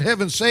voices in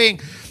heaven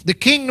saying, The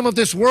kingdom of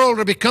this world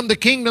are become the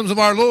kingdoms of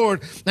our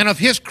Lord and of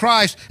his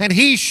Christ, and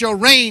he shall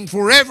reign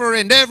forever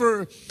and ever.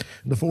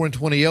 And the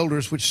 24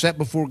 elders which sat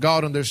before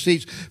God on their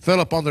seats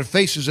fell upon their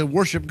faces and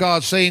worshiped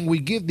God, saying, We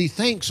give thee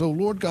thanks, O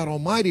Lord God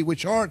Almighty,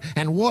 which art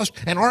and wast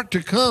and art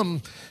to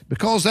come,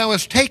 because thou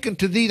hast taken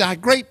to thee thy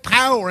great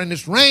power and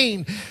this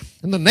reign.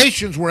 And the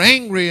nations were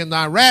angry, and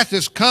thy wrath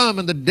is come,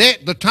 and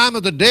the time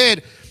of the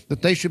dead,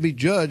 that they should be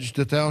judged,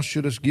 that thou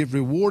shouldest give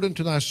reward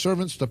unto thy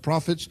servants, the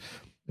prophets,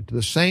 and to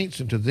the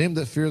saints, and to them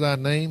that fear thy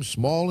name,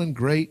 small and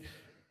great,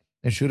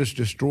 and shouldest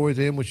destroy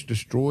them which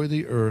destroy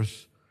the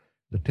earth.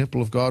 The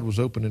temple of God was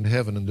opened in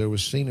heaven, and there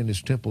was seen in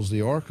his temples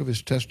the ark of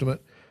his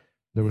testament.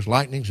 There was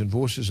lightnings and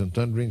voices and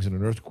thunderings and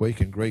an earthquake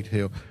and great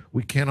hail.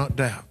 We cannot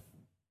doubt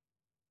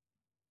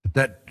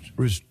that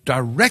was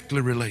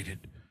directly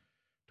related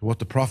to what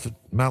the prophet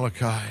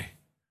Malachi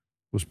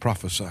was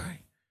prophesying.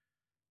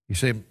 You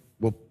say,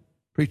 well,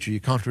 preacher, you're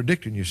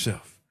contradicting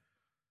yourself.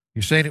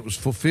 You're saying it was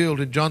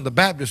fulfilled in John the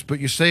Baptist, but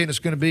you're saying it's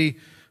going to be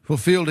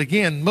fulfilled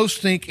again. Most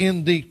think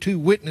in the two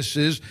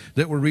witnesses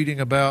that we're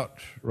reading about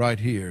right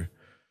here.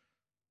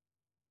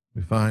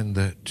 We find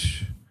that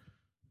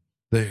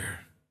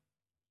there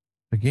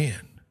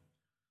again.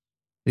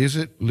 Is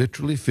it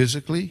literally,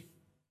 physically,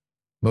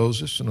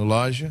 Moses and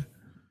Elijah?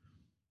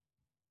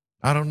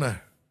 I don't know.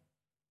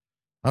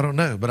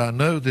 But I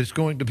know that it's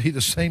going to be the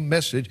same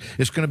message.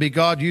 It's going to be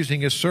God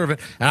using his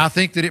servant, and I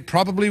think that it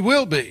probably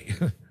will be.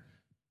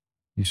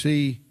 You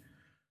see,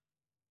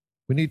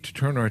 we need to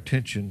turn our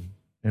attention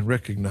and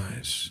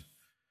recognize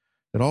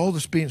that all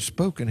that's being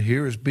spoken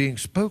here is being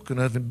spoken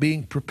of and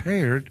being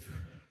prepared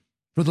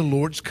for the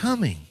Lord's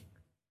coming.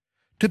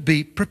 To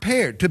be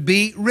prepared, to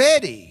be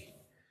ready.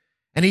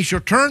 And he shall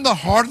turn the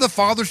heart of the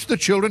fathers to the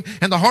children,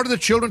 and the heart of the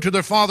children to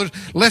their fathers,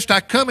 lest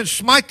I come and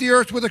smite the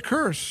earth with a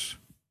curse.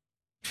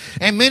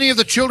 And many of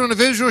the children of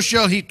Israel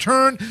shall he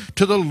turn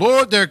to the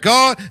Lord their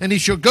God, and he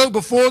shall go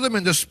before them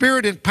in the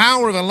spirit and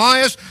power of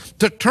Elias,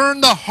 to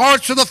turn the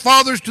hearts of the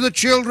fathers to the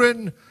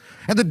children,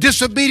 and the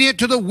disobedient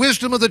to the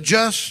wisdom of the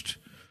just,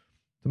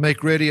 to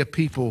make ready a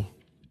people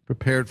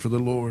prepared for the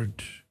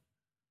Lord.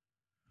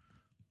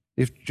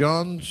 If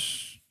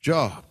John's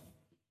job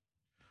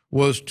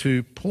was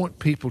to point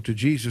people to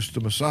Jesus the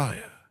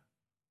Messiah,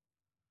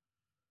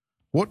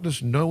 what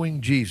does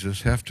knowing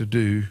Jesus have to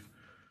do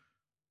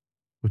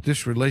with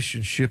this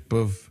relationship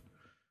of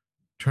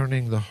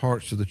turning the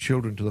hearts of the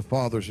children to the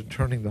fathers and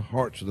turning the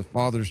hearts of the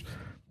fathers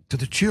to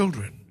the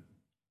children?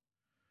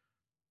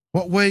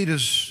 What way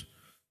does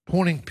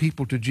pointing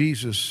people to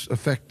Jesus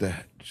affect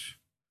that?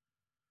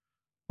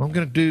 Well, I'm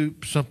going to do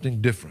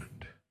something different.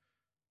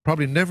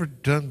 Probably never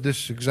done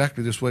this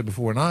exactly this way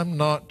before, and I'm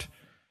not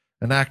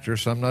an actor,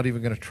 so I'm not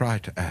even going to try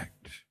to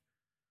act.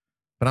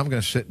 But I'm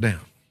going to sit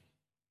down.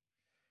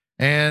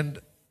 And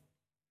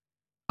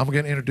I'm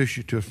going to introduce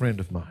you to a friend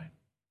of mine.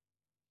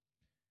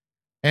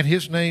 And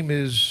his name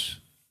is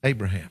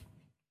Abraham.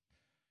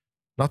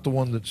 Not the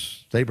one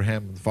that's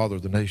Abraham, the father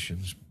of the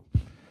nations,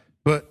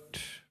 but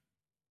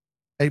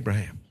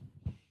Abraham.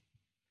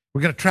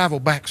 We're going to travel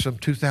back some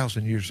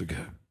 2,000 years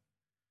ago.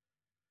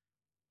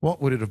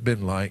 What would it have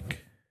been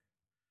like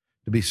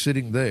to be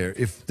sitting there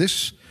if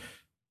this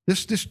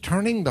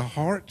turning the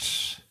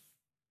hearts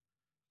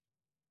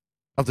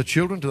of the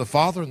children to the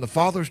father and the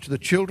fathers to the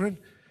children,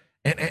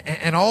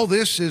 and all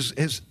this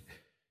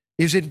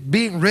is it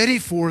being ready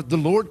for the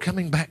Lord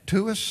coming back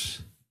to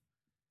us?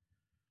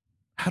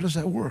 How does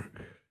that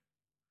work?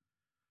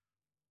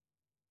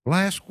 Well,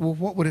 I ask,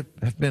 what would it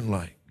have been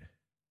like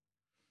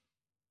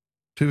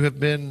to have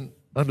been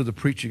under the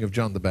preaching of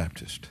John the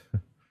Baptist?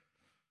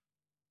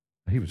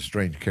 He was a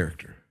strange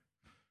character.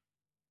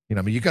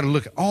 You got to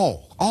look at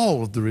all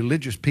of the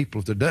religious people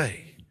of the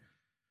day.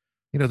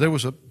 There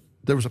was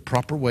a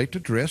proper way to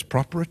dress,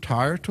 proper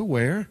attire to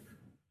wear.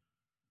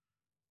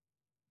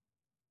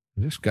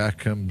 This guy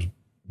comes,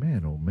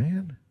 man, oh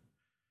man,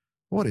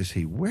 what is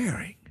he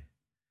wearing?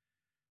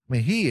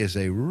 He is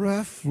a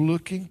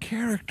rough-looking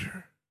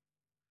character.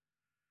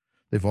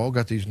 They've all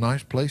got these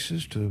nice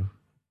places to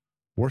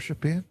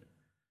worship in.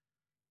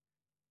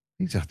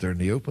 He's out there in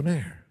the open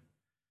air,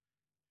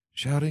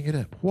 shouting it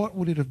up. What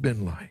would it have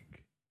been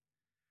like?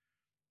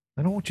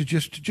 And I want you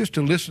just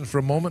to listen for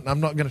a moment. I'm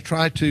not going to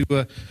try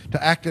to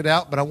act it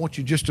out, but I want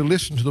you just to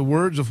listen to the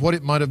words of what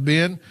it might have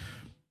been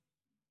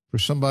for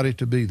somebody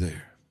to be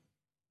there.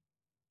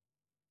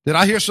 Did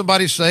I hear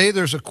somebody say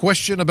there's a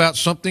question about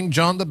something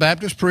John the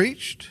Baptist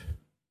preached?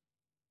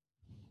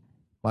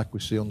 Like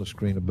we see on the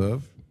screen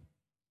above.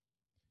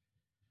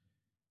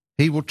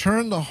 He will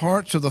turn the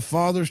hearts of the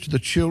fathers to the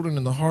children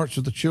and the hearts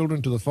of the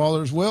children to the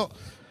fathers. Well,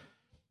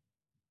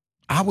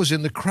 I was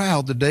in the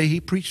crowd the day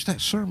he preached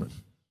that sermon.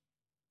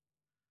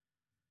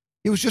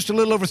 It was just a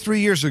little over 3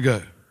 years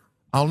ago.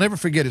 I'll never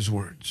forget his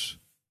words.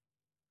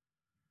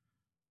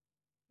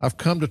 I've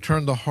come to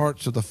turn the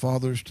hearts of the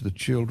fathers to the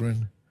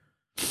children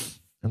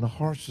and the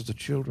hearts of the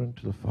children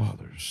to the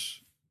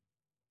fathers.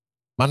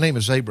 My name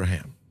is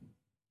Abraham.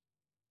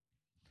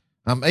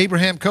 I'm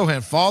Abraham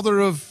Cohen,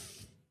 father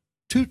of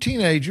 2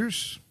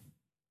 teenagers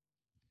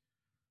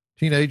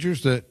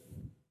that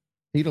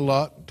eat a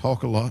lot,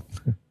 talk a lot.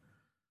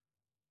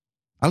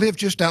 I live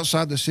just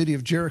outside the city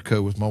of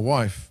Jericho with my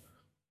wife,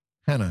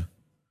 Hannah,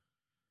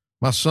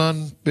 my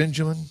son,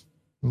 Benjamin,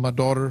 and my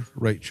daughter,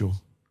 Rachel.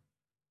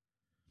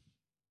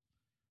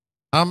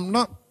 I'm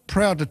not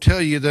proud to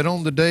tell you that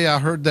on the day I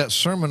heard that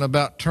sermon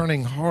about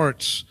turning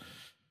hearts,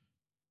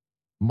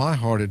 my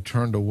heart had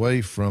turned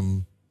away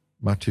from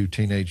my 2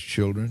 teenage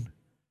children,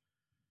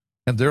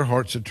 and their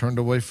hearts had turned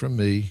away from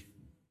me.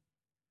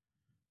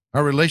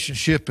 Our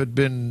relationship had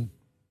been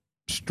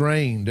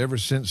strained ever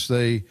since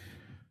they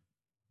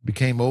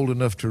became old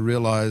enough to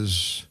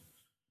realize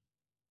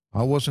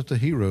I wasn't the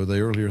hero they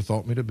earlier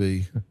thought me to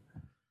be.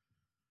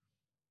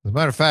 As a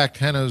matter of fact,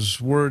 Hannah's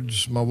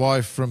words, my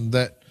wife, from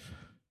that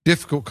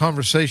difficult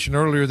conversation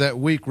earlier that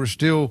week were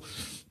still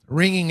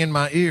ringing in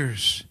my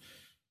ears.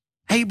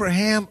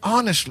 Abraham,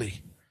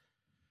 honestly,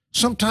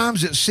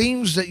 sometimes it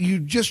seems that you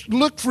just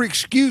look for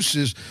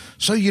excuses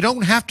so you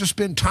don't have to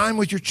spend time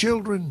with your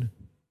children.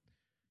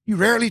 You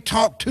rarely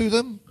talk to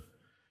them.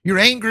 Your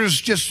anger is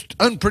just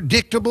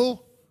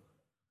unpredictable.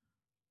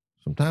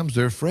 Sometimes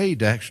they're afraid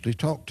to actually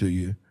talk to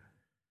you.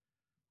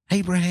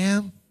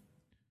 Abraham,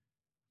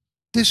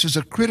 this is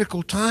a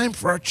critical time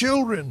for our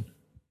children.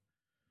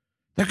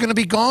 They're going to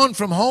be gone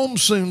from home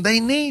soon. They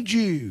need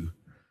you.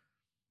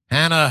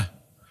 Hannah,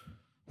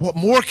 what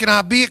more can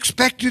I be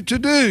expected to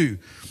do?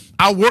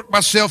 I work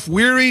myself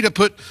weary to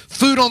put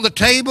food on the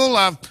table.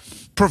 I've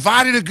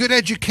provided a good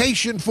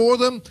education for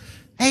them.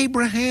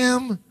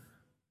 Abraham,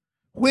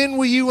 when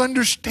will you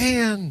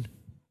understand?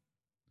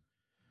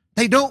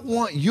 They don't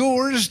want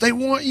yours, they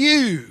want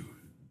you.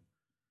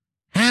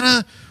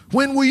 Hannah,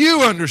 when will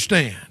you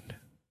understand?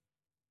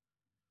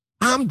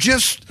 I'm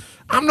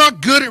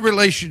not good at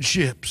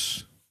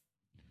relationships.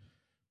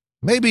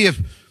 Maybe if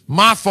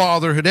my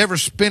father had ever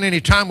spent any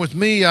time with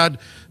me, I'd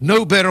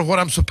know better what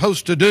I'm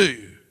supposed to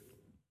do.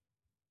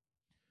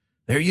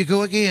 There you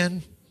go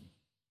again,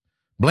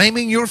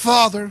 blaming your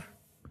father.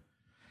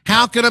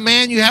 How can a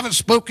man you haven't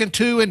spoken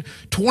to in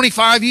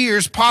 25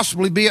 years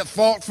possibly be at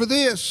fault for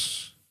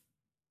this?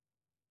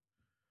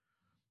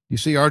 You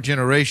see, our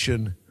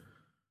generation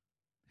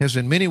has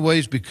in many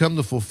ways become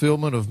the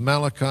fulfillment of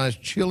Malachi's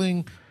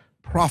chilling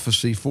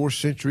prophecy 4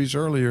 centuries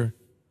earlier.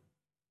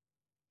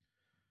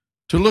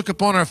 To look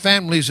upon our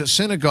families at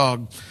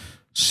synagogue,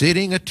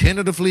 sitting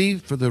attentively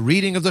for the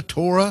reading of the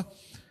Torah,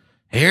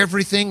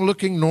 everything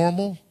looking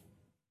normal.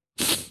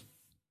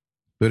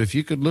 But if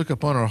you could look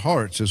upon our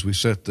hearts as we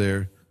sat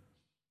there,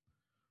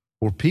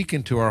 or peek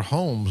into our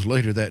homes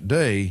later that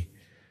day,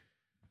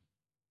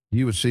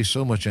 you would see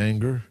so much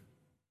anger,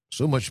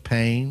 so much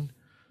pain,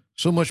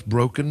 so much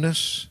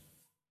brokenness.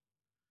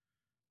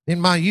 In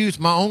my youth,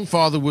 my own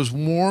father was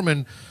warm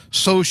and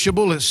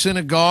sociable at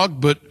synagogue,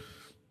 but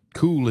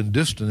cool and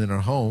distant in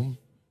our home.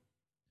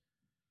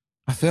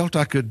 I felt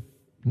I could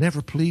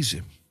never please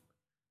him.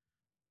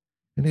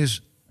 And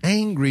his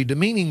angry,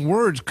 demeaning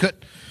words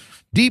cut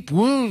deep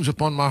wounds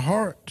upon my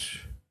heart.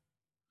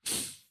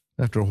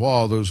 After a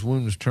while, those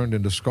wounds turned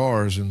into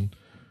scars, and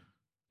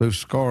those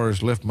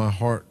scars left my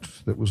heart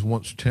that was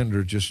once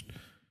tender just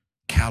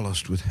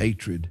calloused with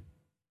hatred.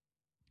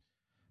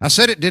 I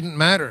said it didn't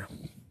matter.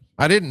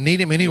 I didn't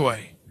need him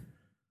anyway.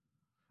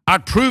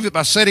 I'd prove it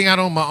by setting out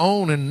on my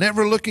own and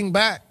never looking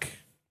back.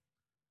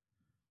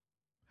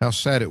 How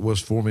sad it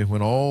was for me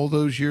when all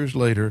those years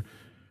later,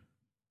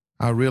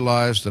 I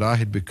realized that I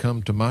had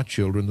become to my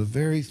children the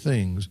very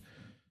things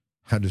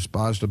I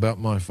despised about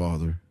my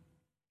father.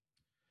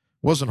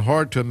 It wasn't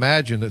hard to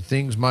imagine that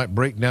things might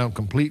break down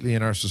completely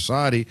in our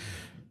society,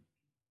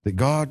 that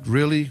God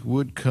really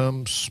would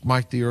come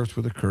smite the earth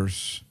with a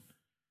curse.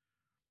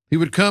 He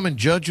would come and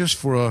judge us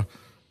for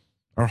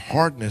our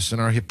hardness and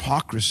our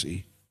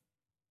hypocrisy.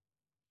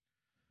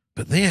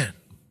 But then,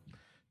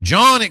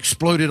 John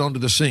exploded onto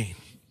the scene.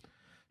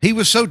 He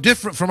was so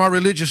different from our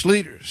religious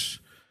leaders.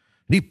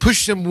 And he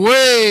pushed them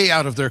way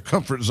out of their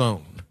comfort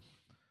zone.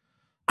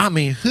 I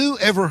mean, who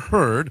ever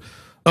heard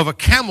of a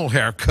camel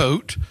hair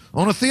coat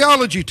on a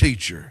theology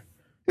teacher.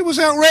 It was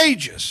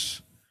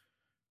outrageous.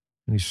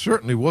 And he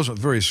certainly wasn't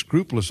very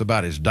scrupulous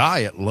about his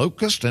diet,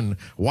 locust and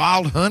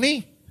wild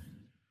honey.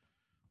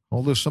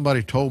 Although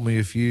somebody told me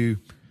if you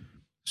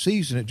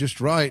season it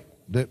just right,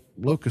 that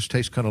locust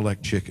tastes kind of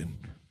like chicken.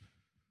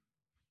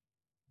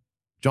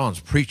 John's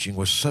preaching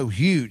was so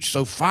huge,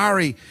 so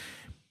fiery,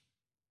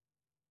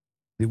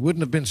 it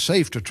wouldn't have been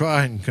safe to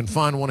try and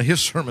confine one of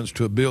his sermons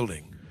to a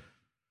building.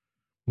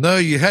 No,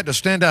 you had to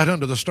stand out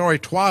under the starry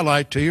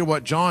twilight to hear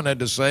what John had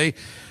to say,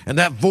 and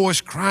that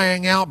voice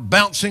crying out,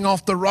 bouncing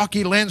off the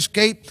rocky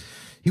landscape,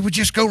 he would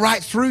just go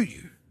right through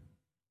you.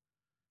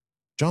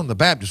 John the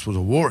Baptist was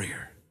a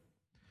warrior.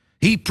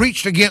 He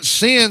preached against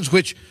sins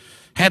which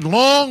had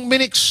long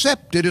been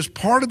accepted as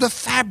part of the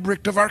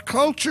fabric of our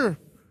culture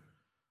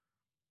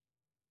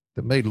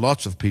that made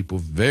lots of people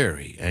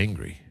very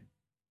angry.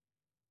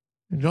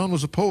 And John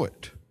was a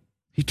poet.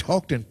 He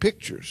talked in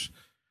pictures.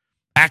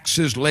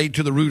 Axes laid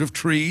to the root of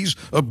trees,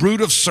 a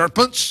brood of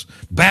serpents,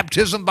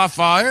 baptism by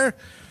fire.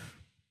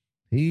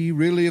 He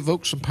really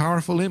evoked some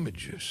powerful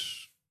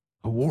images.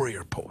 A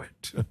warrior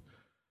poet.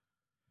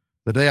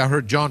 The day I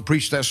heard John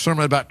preach that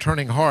sermon about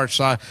turning hearts,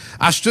 I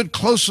stood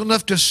close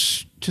enough to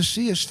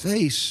see his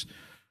face.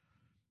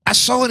 I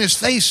saw in his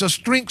face a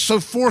strength so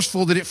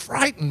forceful that it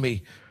frightened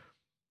me.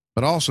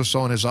 But I also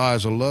saw in his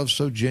eyes a love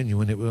so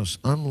genuine it was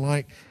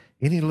unlike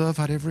any love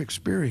I'd ever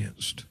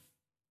experienced.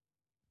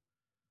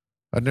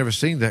 I'd never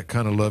seen that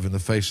kind of love in the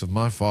face of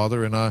my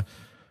father, and I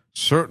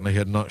certainly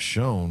had not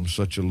shown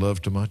such a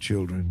love to my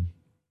children.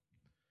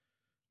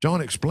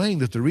 John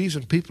explained that the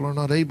reason people are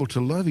not able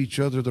to love each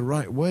other the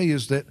right way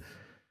is that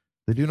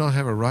they do not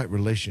have a right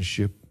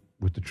relationship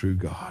with the true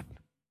God.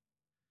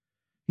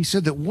 He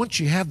said that once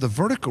you have the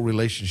vertical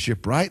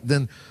relationship right,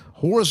 then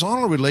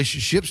horizontal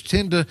relationships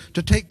tend to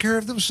take care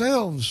of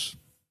themselves.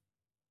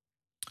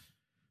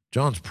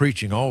 John's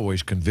preaching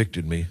always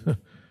convicted me.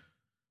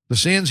 The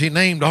sins he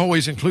named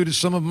always included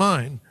some of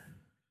mine.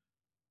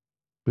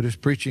 But his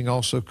preaching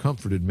also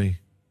comforted me.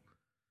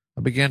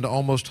 I began to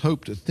almost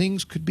hope that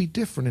things could be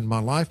different in my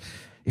life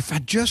if I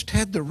just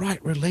had the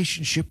right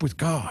relationship with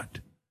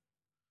God.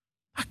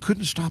 I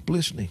couldn't stop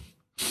listening.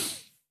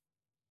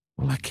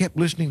 Well, I kept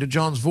listening to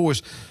John's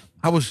voice.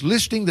 I was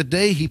listening the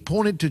day he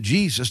pointed to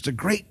Jesus, the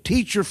great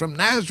teacher from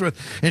Nazareth,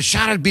 and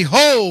shouted,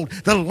 "Behold,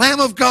 the Lamb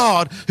of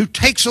God who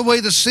takes away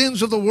the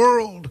sins of the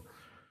world."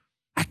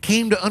 I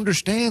came to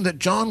understand that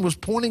John was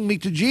pointing me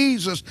to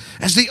Jesus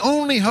as the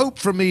only hope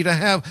for me to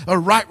have a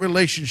right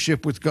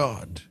relationship with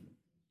God.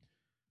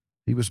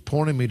 He was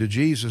pointing me to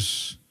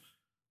Jesus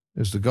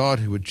as the God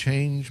who would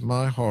change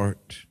my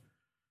heart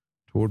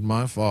toward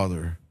my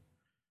Father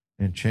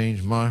and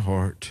change my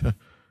heart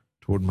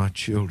toward my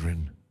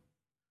children.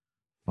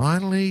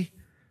 Finally,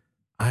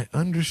 I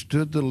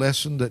understood the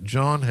lesson that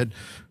John had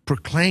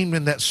proclaimed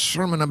in that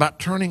sermon about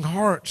turning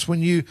hearts.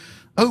 When you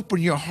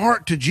open your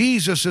heart to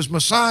Jesus as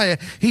Messiah,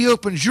 he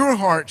opens your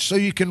heart so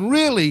you can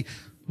really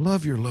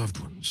love your loved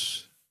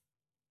ones.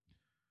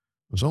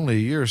 It was only a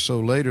year or so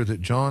later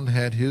that John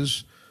had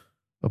his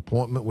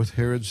appointment with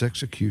Herod's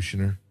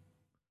executioner.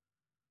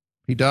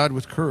 He died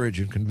with courage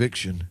and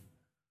conviction.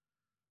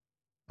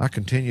 I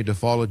continued to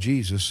follow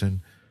Jesus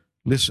and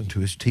listen to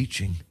his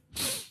teaching.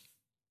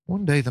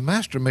 One day, the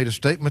master made a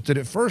statement that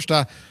at first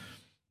I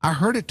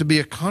heard it to be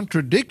a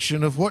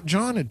contradiction of what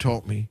John had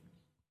taught me.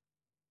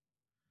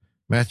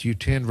 Matthew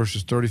 10,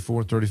 verses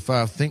 34 and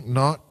 35, "Think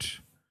not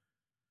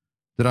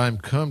that I am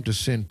come to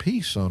send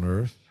peace on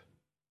earth.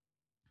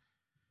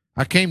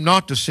 I came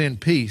not to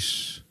send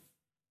peace,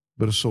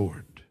 but a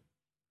sword.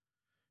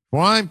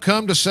 For I am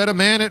come to set a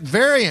man at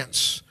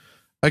variance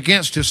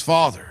against his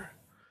father,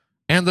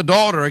 and the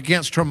daughter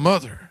against her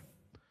mother,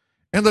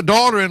 and the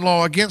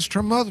daughter-in-law against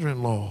her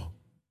mother-in-law."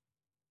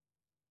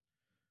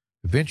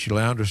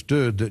 Eventually, I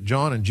understood that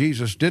John and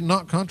Jesus did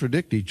not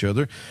contradict each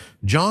other.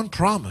 John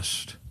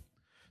promised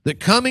that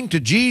coming to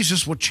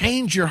Jesus will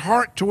change your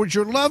heart towards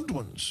your loved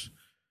ones.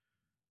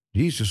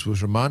 Jesus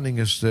was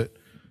reminding us that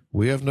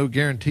we have no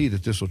guarantee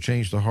that this will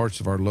change the hearts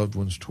of our loved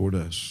ones toward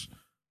us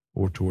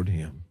or toward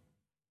him.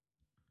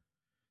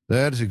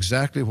 That is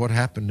exactly what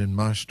happened in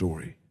my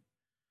story.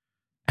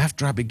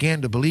 After I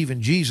began to believe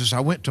in Jesus, I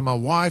went to my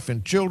wife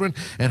and children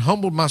and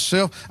humbled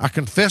myself. I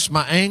confessed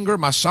my anger,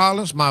 my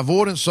silence, my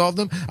avoidance of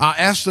them. I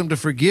asked them to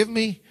forgive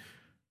me.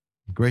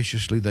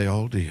 Graciously, they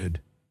all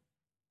did.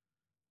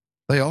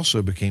 They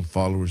also became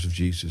followers of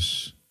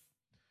Jesus.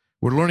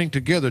 We're learning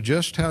together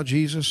just how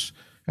Jesus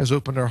has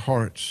opened our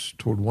hearts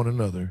toward one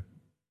another.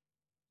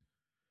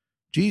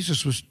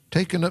 Jesus was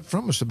taken up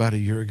from us about a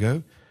year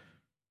ago.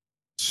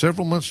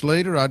 Several months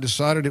later, I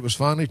decided it was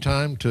finally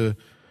time to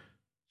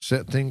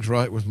set things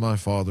right with my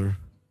father.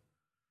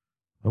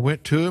 I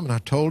went to him and I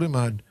told him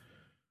I'd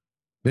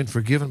been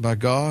forgiven by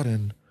God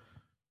and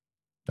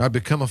I'd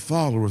become a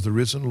follower of the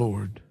risen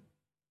Lord.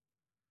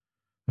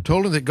 I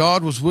told him that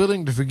God was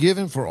willing to forgive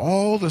him for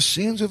all the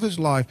sins of his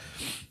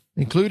life,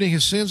 including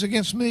his sins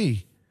against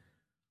me.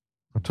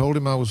 I told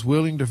him I was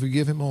willing to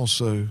forgive him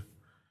also,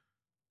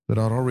 that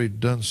I'd already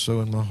done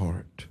so in my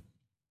heart.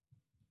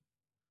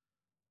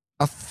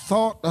 I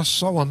thought I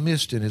saw a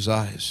mist in his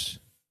eyes.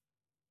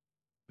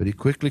 But he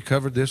quickly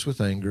covered this with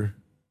anger.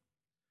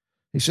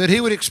 He said he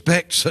would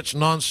expect such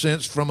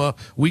nonsense from a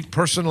weak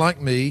person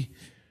like me.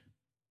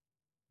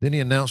 Then he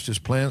announced his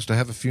plans to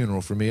have a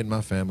funeral for me and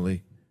my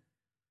family.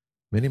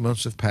 Many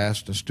months have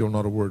passed and still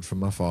not a word from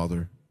my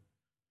father.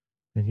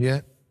 And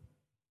yet,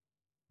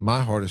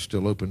 my heart is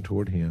still open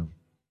toward him.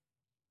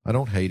 I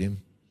don't hate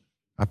him.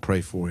 I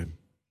pray for him.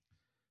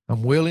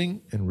 I'm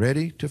willing and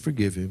ready to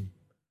forgive him.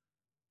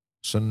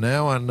 So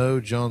now I know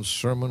John's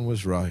sermon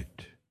was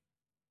right.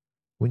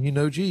 When you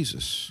know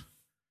Jesus,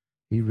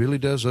 he really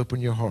does open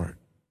your heart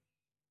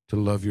to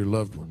love your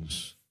loved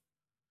ones.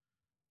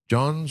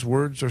 John's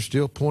words are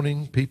still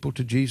pointing people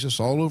to Jesus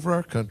all over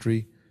our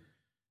country,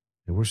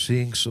 and we're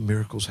seeing some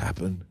miracles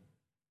happen.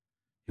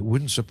 It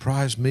wouldn't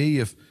surprise me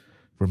if,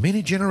 for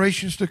many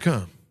generations to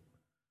come,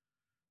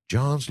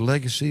 John's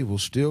legacy will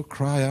still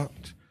cry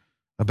out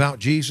about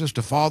Jesus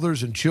to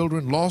fathers and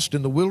children lost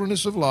in the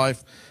wilderness of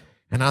life.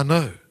 And I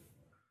know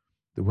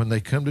that when they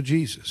come to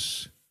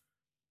Jesus,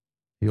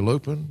 he'll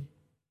open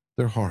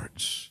their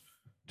hearts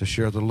to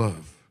share the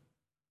love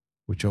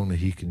which only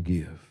he can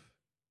give.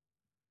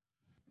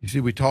 You see,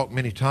 we talk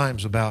many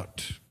times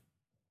about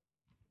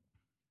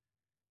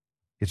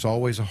it's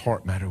always a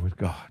heart matter with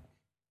God.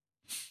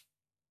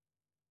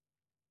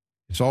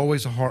 It's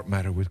always a heart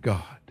matter with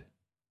God.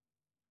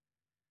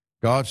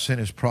 God sent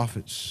his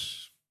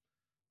prophets.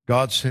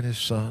 God sent his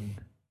Son.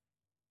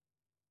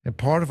 And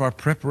part of our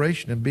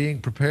preparation and being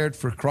prepared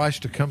for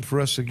Christ to come for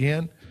us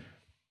again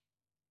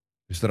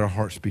is that our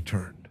hearts be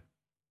turned.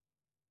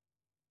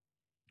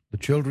 The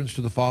children's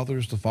to the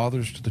fathers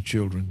to the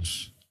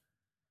children's.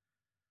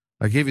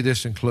 I give you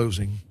this in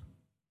closing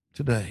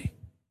today.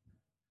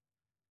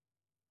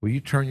 Will you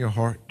turn your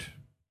heart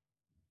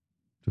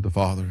to the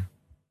Father?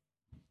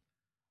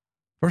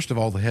 First of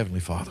all, the Heavenly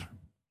Father.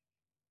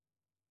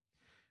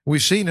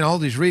 We've seen in all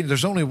these readings,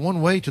 there's only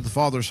one way to the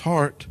Father's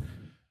heart.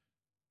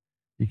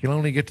 You can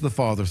only get to the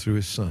Father through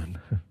his Son.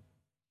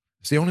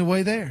 It's the only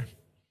way there.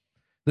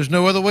 There's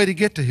no other way to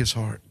get to his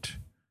heart.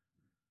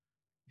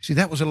 See,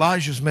 that was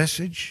Elijah's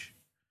message.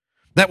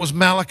 That was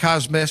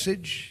Malachi's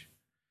message.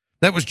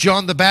 That was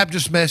John the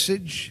Baptist's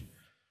message.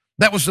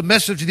 That was the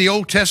message of the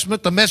Old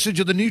Testament, the message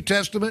of the New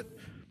Testament.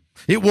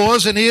 It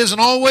was and is and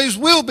always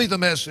will be the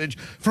message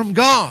from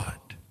God,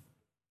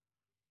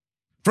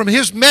 from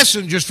his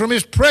messengers, from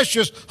his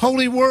precious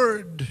holy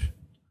word.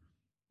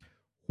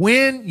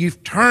 When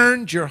you've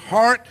turned your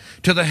heart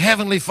to the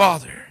Heavenly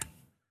Father,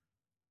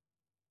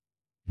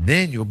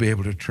 then you'll be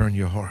able to turn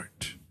your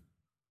heart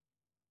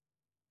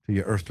to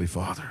your earthly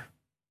father.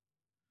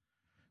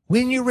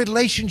 When your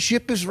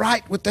relationship is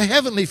right with the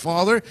Heavenly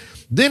Father,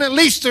 then at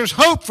least there's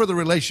hope for the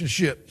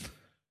relationship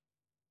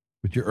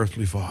with your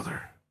earthly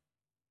father.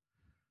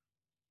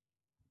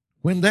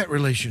 When that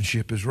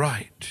relationship is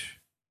right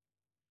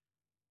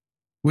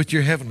with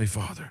your Heavenly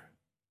Father,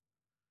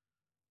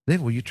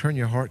 then will you turn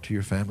your heart to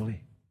your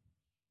family?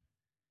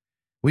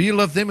 Will you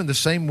love them in the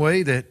same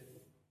way that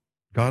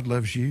God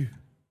loves you?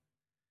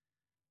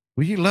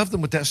 Will you love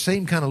them with that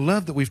same kind of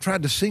love that we've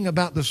tried to sing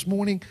about this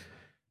morning?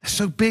 It's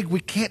so big we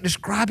can't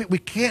describe it. We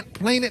can't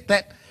explain it.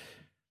 That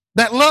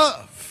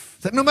love,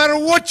 that no matter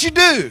what you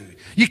do,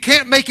 you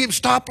can't make him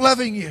stop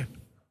loving you.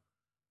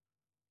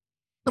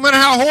 No matter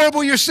how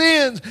horrible your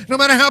sins, no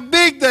matter how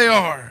big they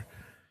are,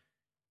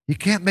 you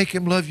can't make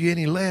him love you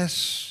any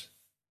less.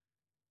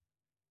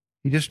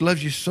 He just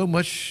loves you so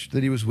much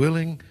that he was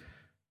willing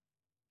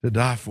to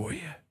die for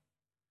you.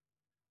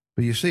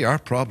 But you see, our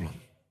problem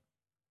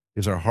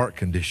is our heart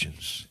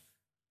conditions.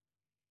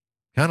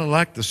 Kind of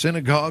like the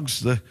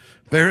synagogues, the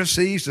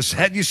Pharisees, the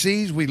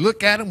Sadducees, we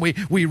look at them,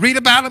 we read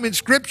about them in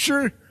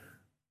Scripture.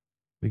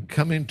 We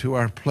come into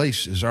our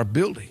places, our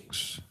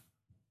buildings.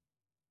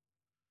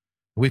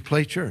 We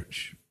play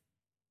church.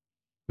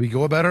 We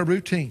go about our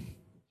routine.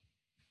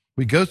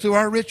 We go through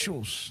our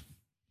rituals.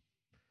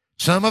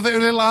 Some of it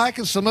we like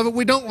and some of it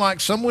we don't like.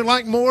 Some we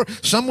like more,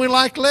 some we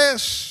like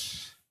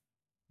less.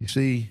 You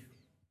see,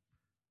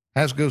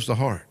 as goes the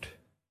heart,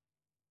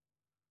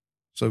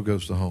 so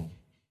goes the home.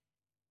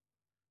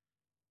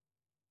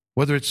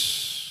 Whether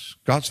it's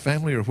God's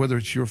family or whether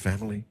it's your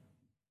family,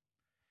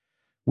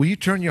 will you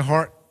turn your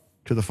heart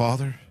to the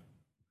Father?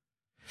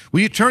 Will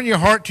you turn your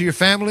heart to your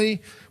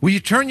family? Will you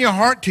turn your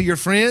heart to your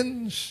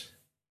friends?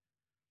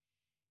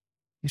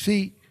 You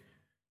see,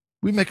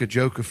 we make a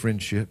joke of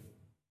friendship.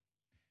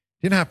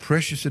 You know how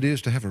precious it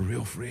is to have a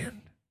real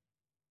friend?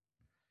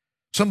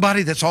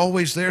 Somebody that's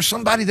always there,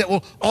 somebody that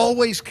will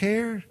always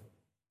care.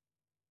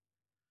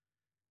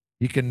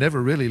 You can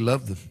never really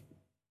love them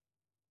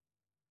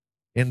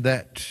in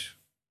that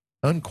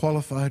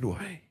unqualified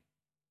way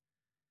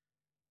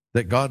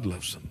that God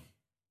loves them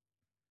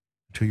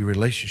until your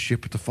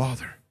relationship with the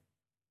Father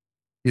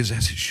is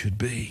as it should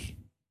be.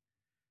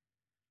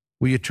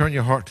 Will you turn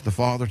your heart to the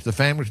Father, to the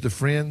family, to the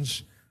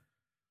friends?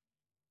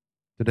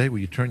 Today, will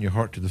you turn your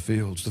heart to the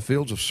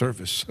fields of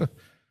service?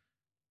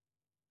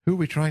 Who are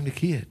we trying to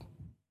kid?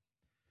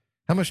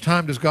 How much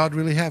time does God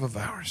really have of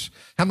ours?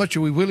 How much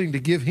are we willing to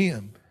give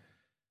him?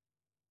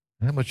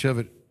 How much of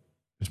it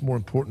is more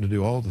important to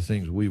do all the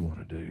things we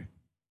want to do?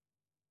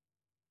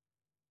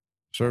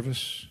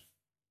 Service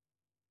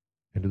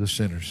and to the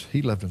sinners.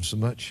 He loved them so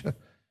much.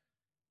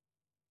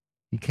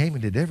 He came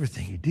and did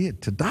everything he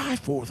did to die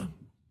for them.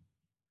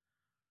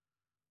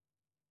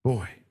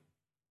 Boy,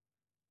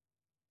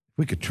 if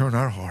we could turn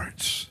our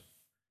hearts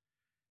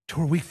to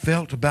where we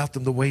felt about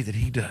them the way that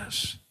he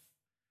does,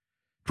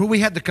 to where we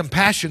had the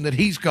compassion that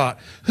he's got,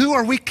 who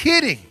are we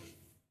kidding?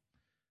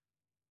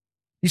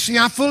 You see,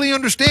 I fully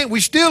understand. We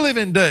still live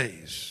in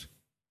days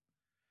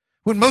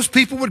when most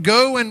people would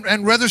go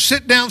and rather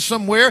sit down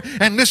somewhere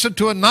and listen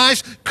to a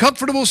nice,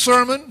 comfortable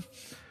sermon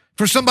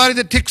for somebody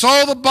that ticks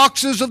all the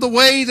boxes of the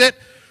way that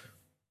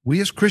we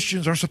as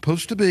Christians are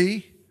supposed to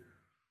be,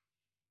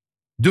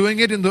 doing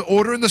it in the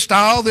order and the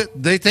style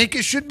that they think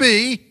it should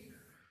be.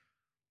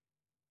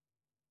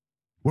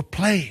 We're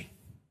playing.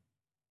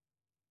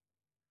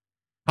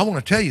 I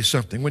want to tell you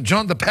something. When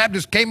John the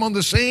Baptist came on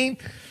the scene,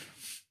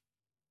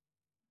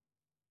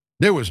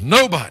 there was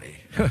nobody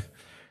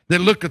that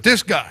looked at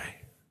this guy.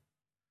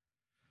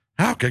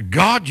 How could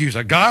God use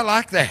a guy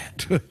like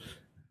that?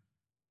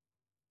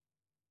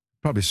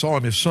 Probably saw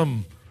him as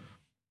some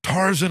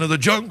Tarzan of the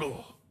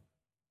jungle.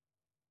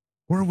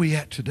 Where are we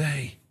at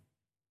today?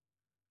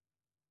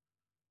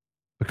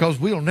 Because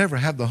we'll never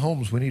have the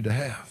homes we need to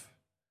have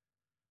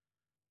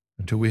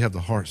until we have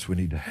the hearts we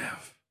need to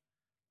have.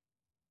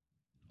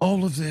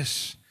 All of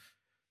this,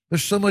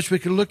 there's so much we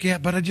can look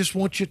at, but I just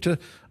want you to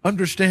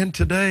understand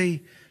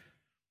today,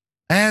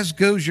 as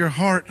goes your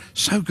heart,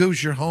 so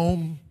goes your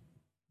home.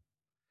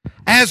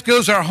 As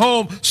goes our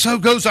home, so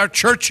goes our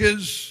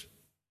churches.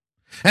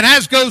 And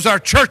as goes our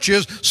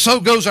churches, so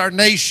goes our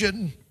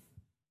nation.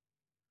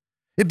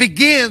 It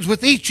begins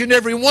with each and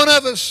every one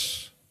of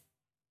us.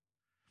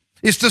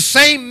 It's the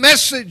same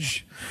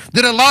message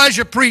that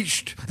Elijah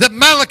preached, that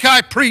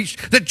Malachi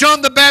preached, that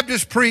John the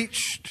Baptist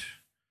preached.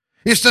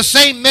 It's the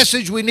same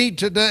message we need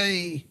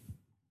today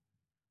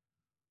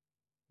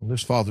on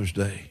this Father's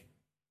Day.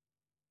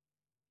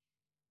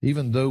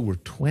 Even though we're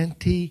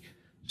 20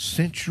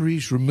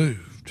 centuries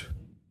removed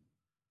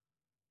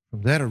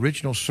from that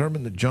original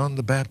sermon that John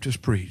the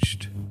Baptist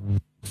preached,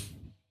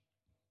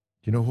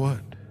 you know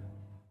what?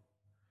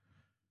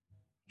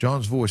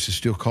 John's voice is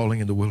still calling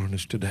in the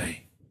wilderness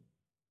today.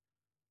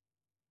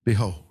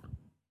 Behold,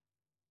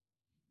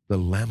 the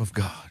Lamb of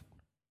God,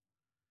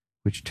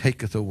 which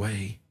taketh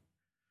away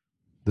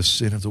the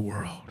sin of the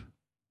world.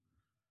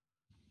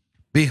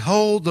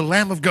 Behold, the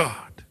Lamb of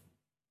God,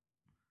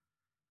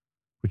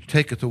 which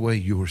taketh away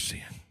your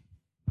sin.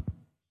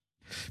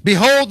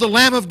 Behold, the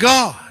Lamb of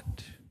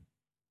God,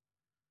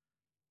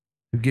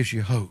 who gives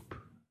you hope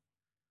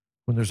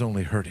when there's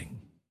only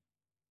hurting.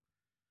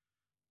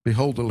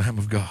 Behold, the Lamb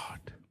of God,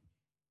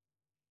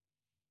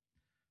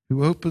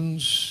 who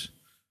opens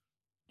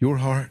your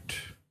heart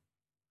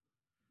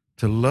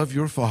to love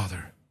your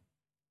father,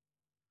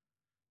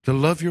 to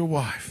love your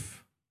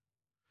wife,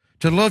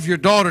 to love your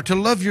daughter, to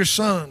love your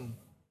son.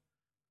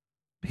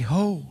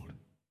 Behold,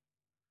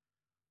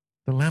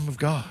 the Lamb of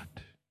God.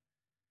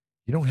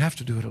 You don't have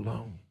to do it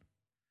alone.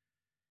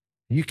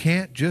 You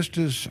can't, just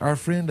as our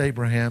friend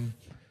Abraham,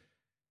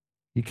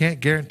 you can't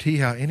guarantee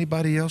how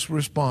anybody else will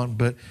respond,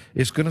 but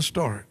it's going to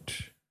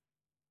start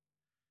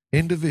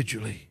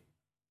individually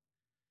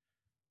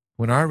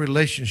when our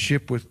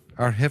relationship with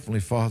our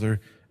Heavenly Father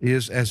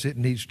is as it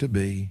needs to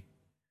be,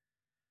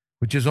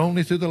 which is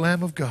only through the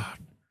Lamb of God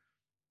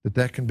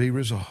that can be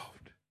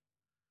resolved.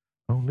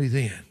 Only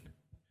then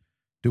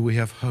do we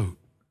have hope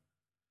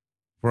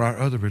for our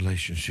other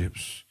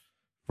relationships,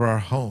 for our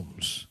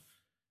homes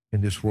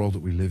in this world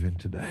that we live in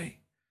today.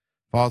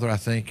 Father, I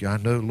thank you. I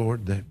know,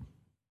 Lord, that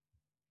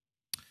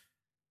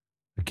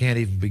I can't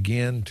even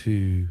begin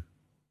to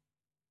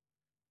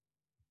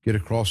get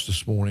across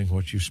this morning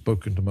what you've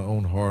spoken to my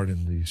own heart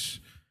in these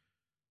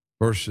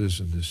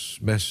verses and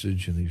this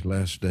message in these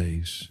last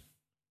days.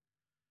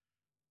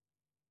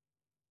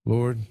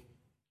 Lord,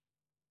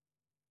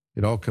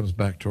 it all comes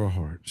back to our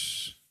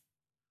hearts.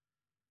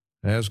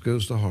 As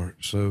goes the heart,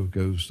 so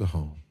goes the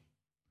home.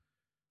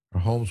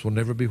 Our homes will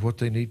never be what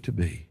they need to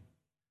be.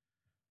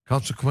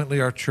 Consequently,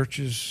 our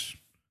churches,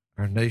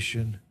 our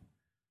nation,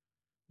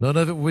 none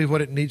of it will be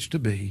what it needs to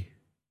be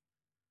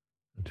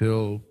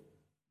until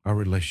our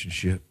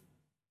relationship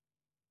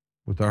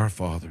with our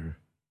Father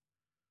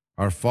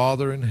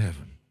in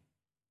heaven,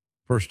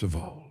 first of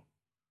all.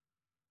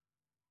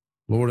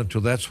 Lord,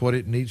 until that's what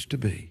it needs to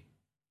be,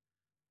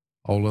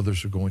 all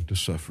others are going to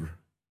suffer.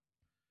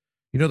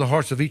 You know the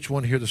hearts of each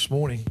one here this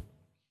morning.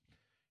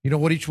 You know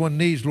what each one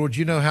needs. Lord,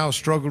 you know how I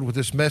struggled with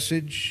this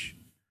message.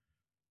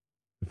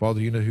 Father,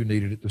 you know who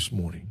needed it this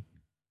morning.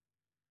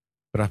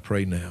 But I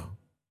pray now,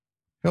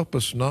 help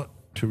us not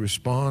to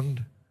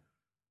respond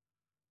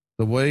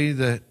the way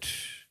that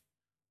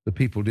the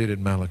people did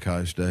in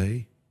Malachi's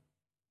day.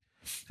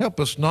 Help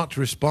us not to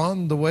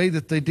respond the way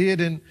that they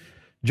did in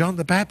John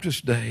the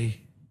Baptist's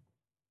day.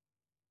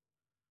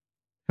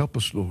 Help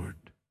us, Lord.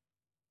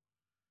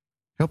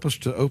 Help us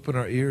to open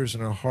our ears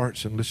and our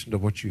hearts and listen to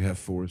what you have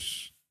for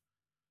us.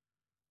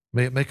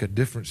 May it make a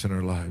difference in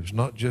our lives,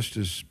 not just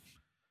as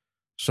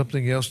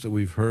something else that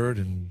we've heard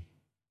and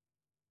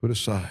put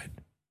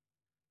aside.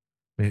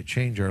 May it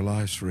change our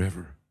lives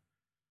forever.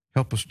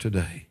 Help us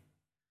today.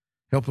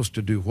 Help us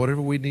to do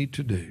whatever we need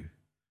to do,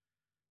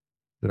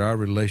 that our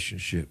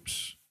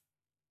relationships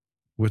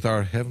with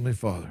our Heavenly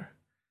Father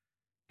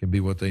can be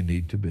what they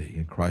need to be.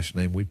 In Christ's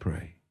name we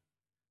pray.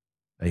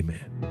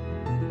 Amen.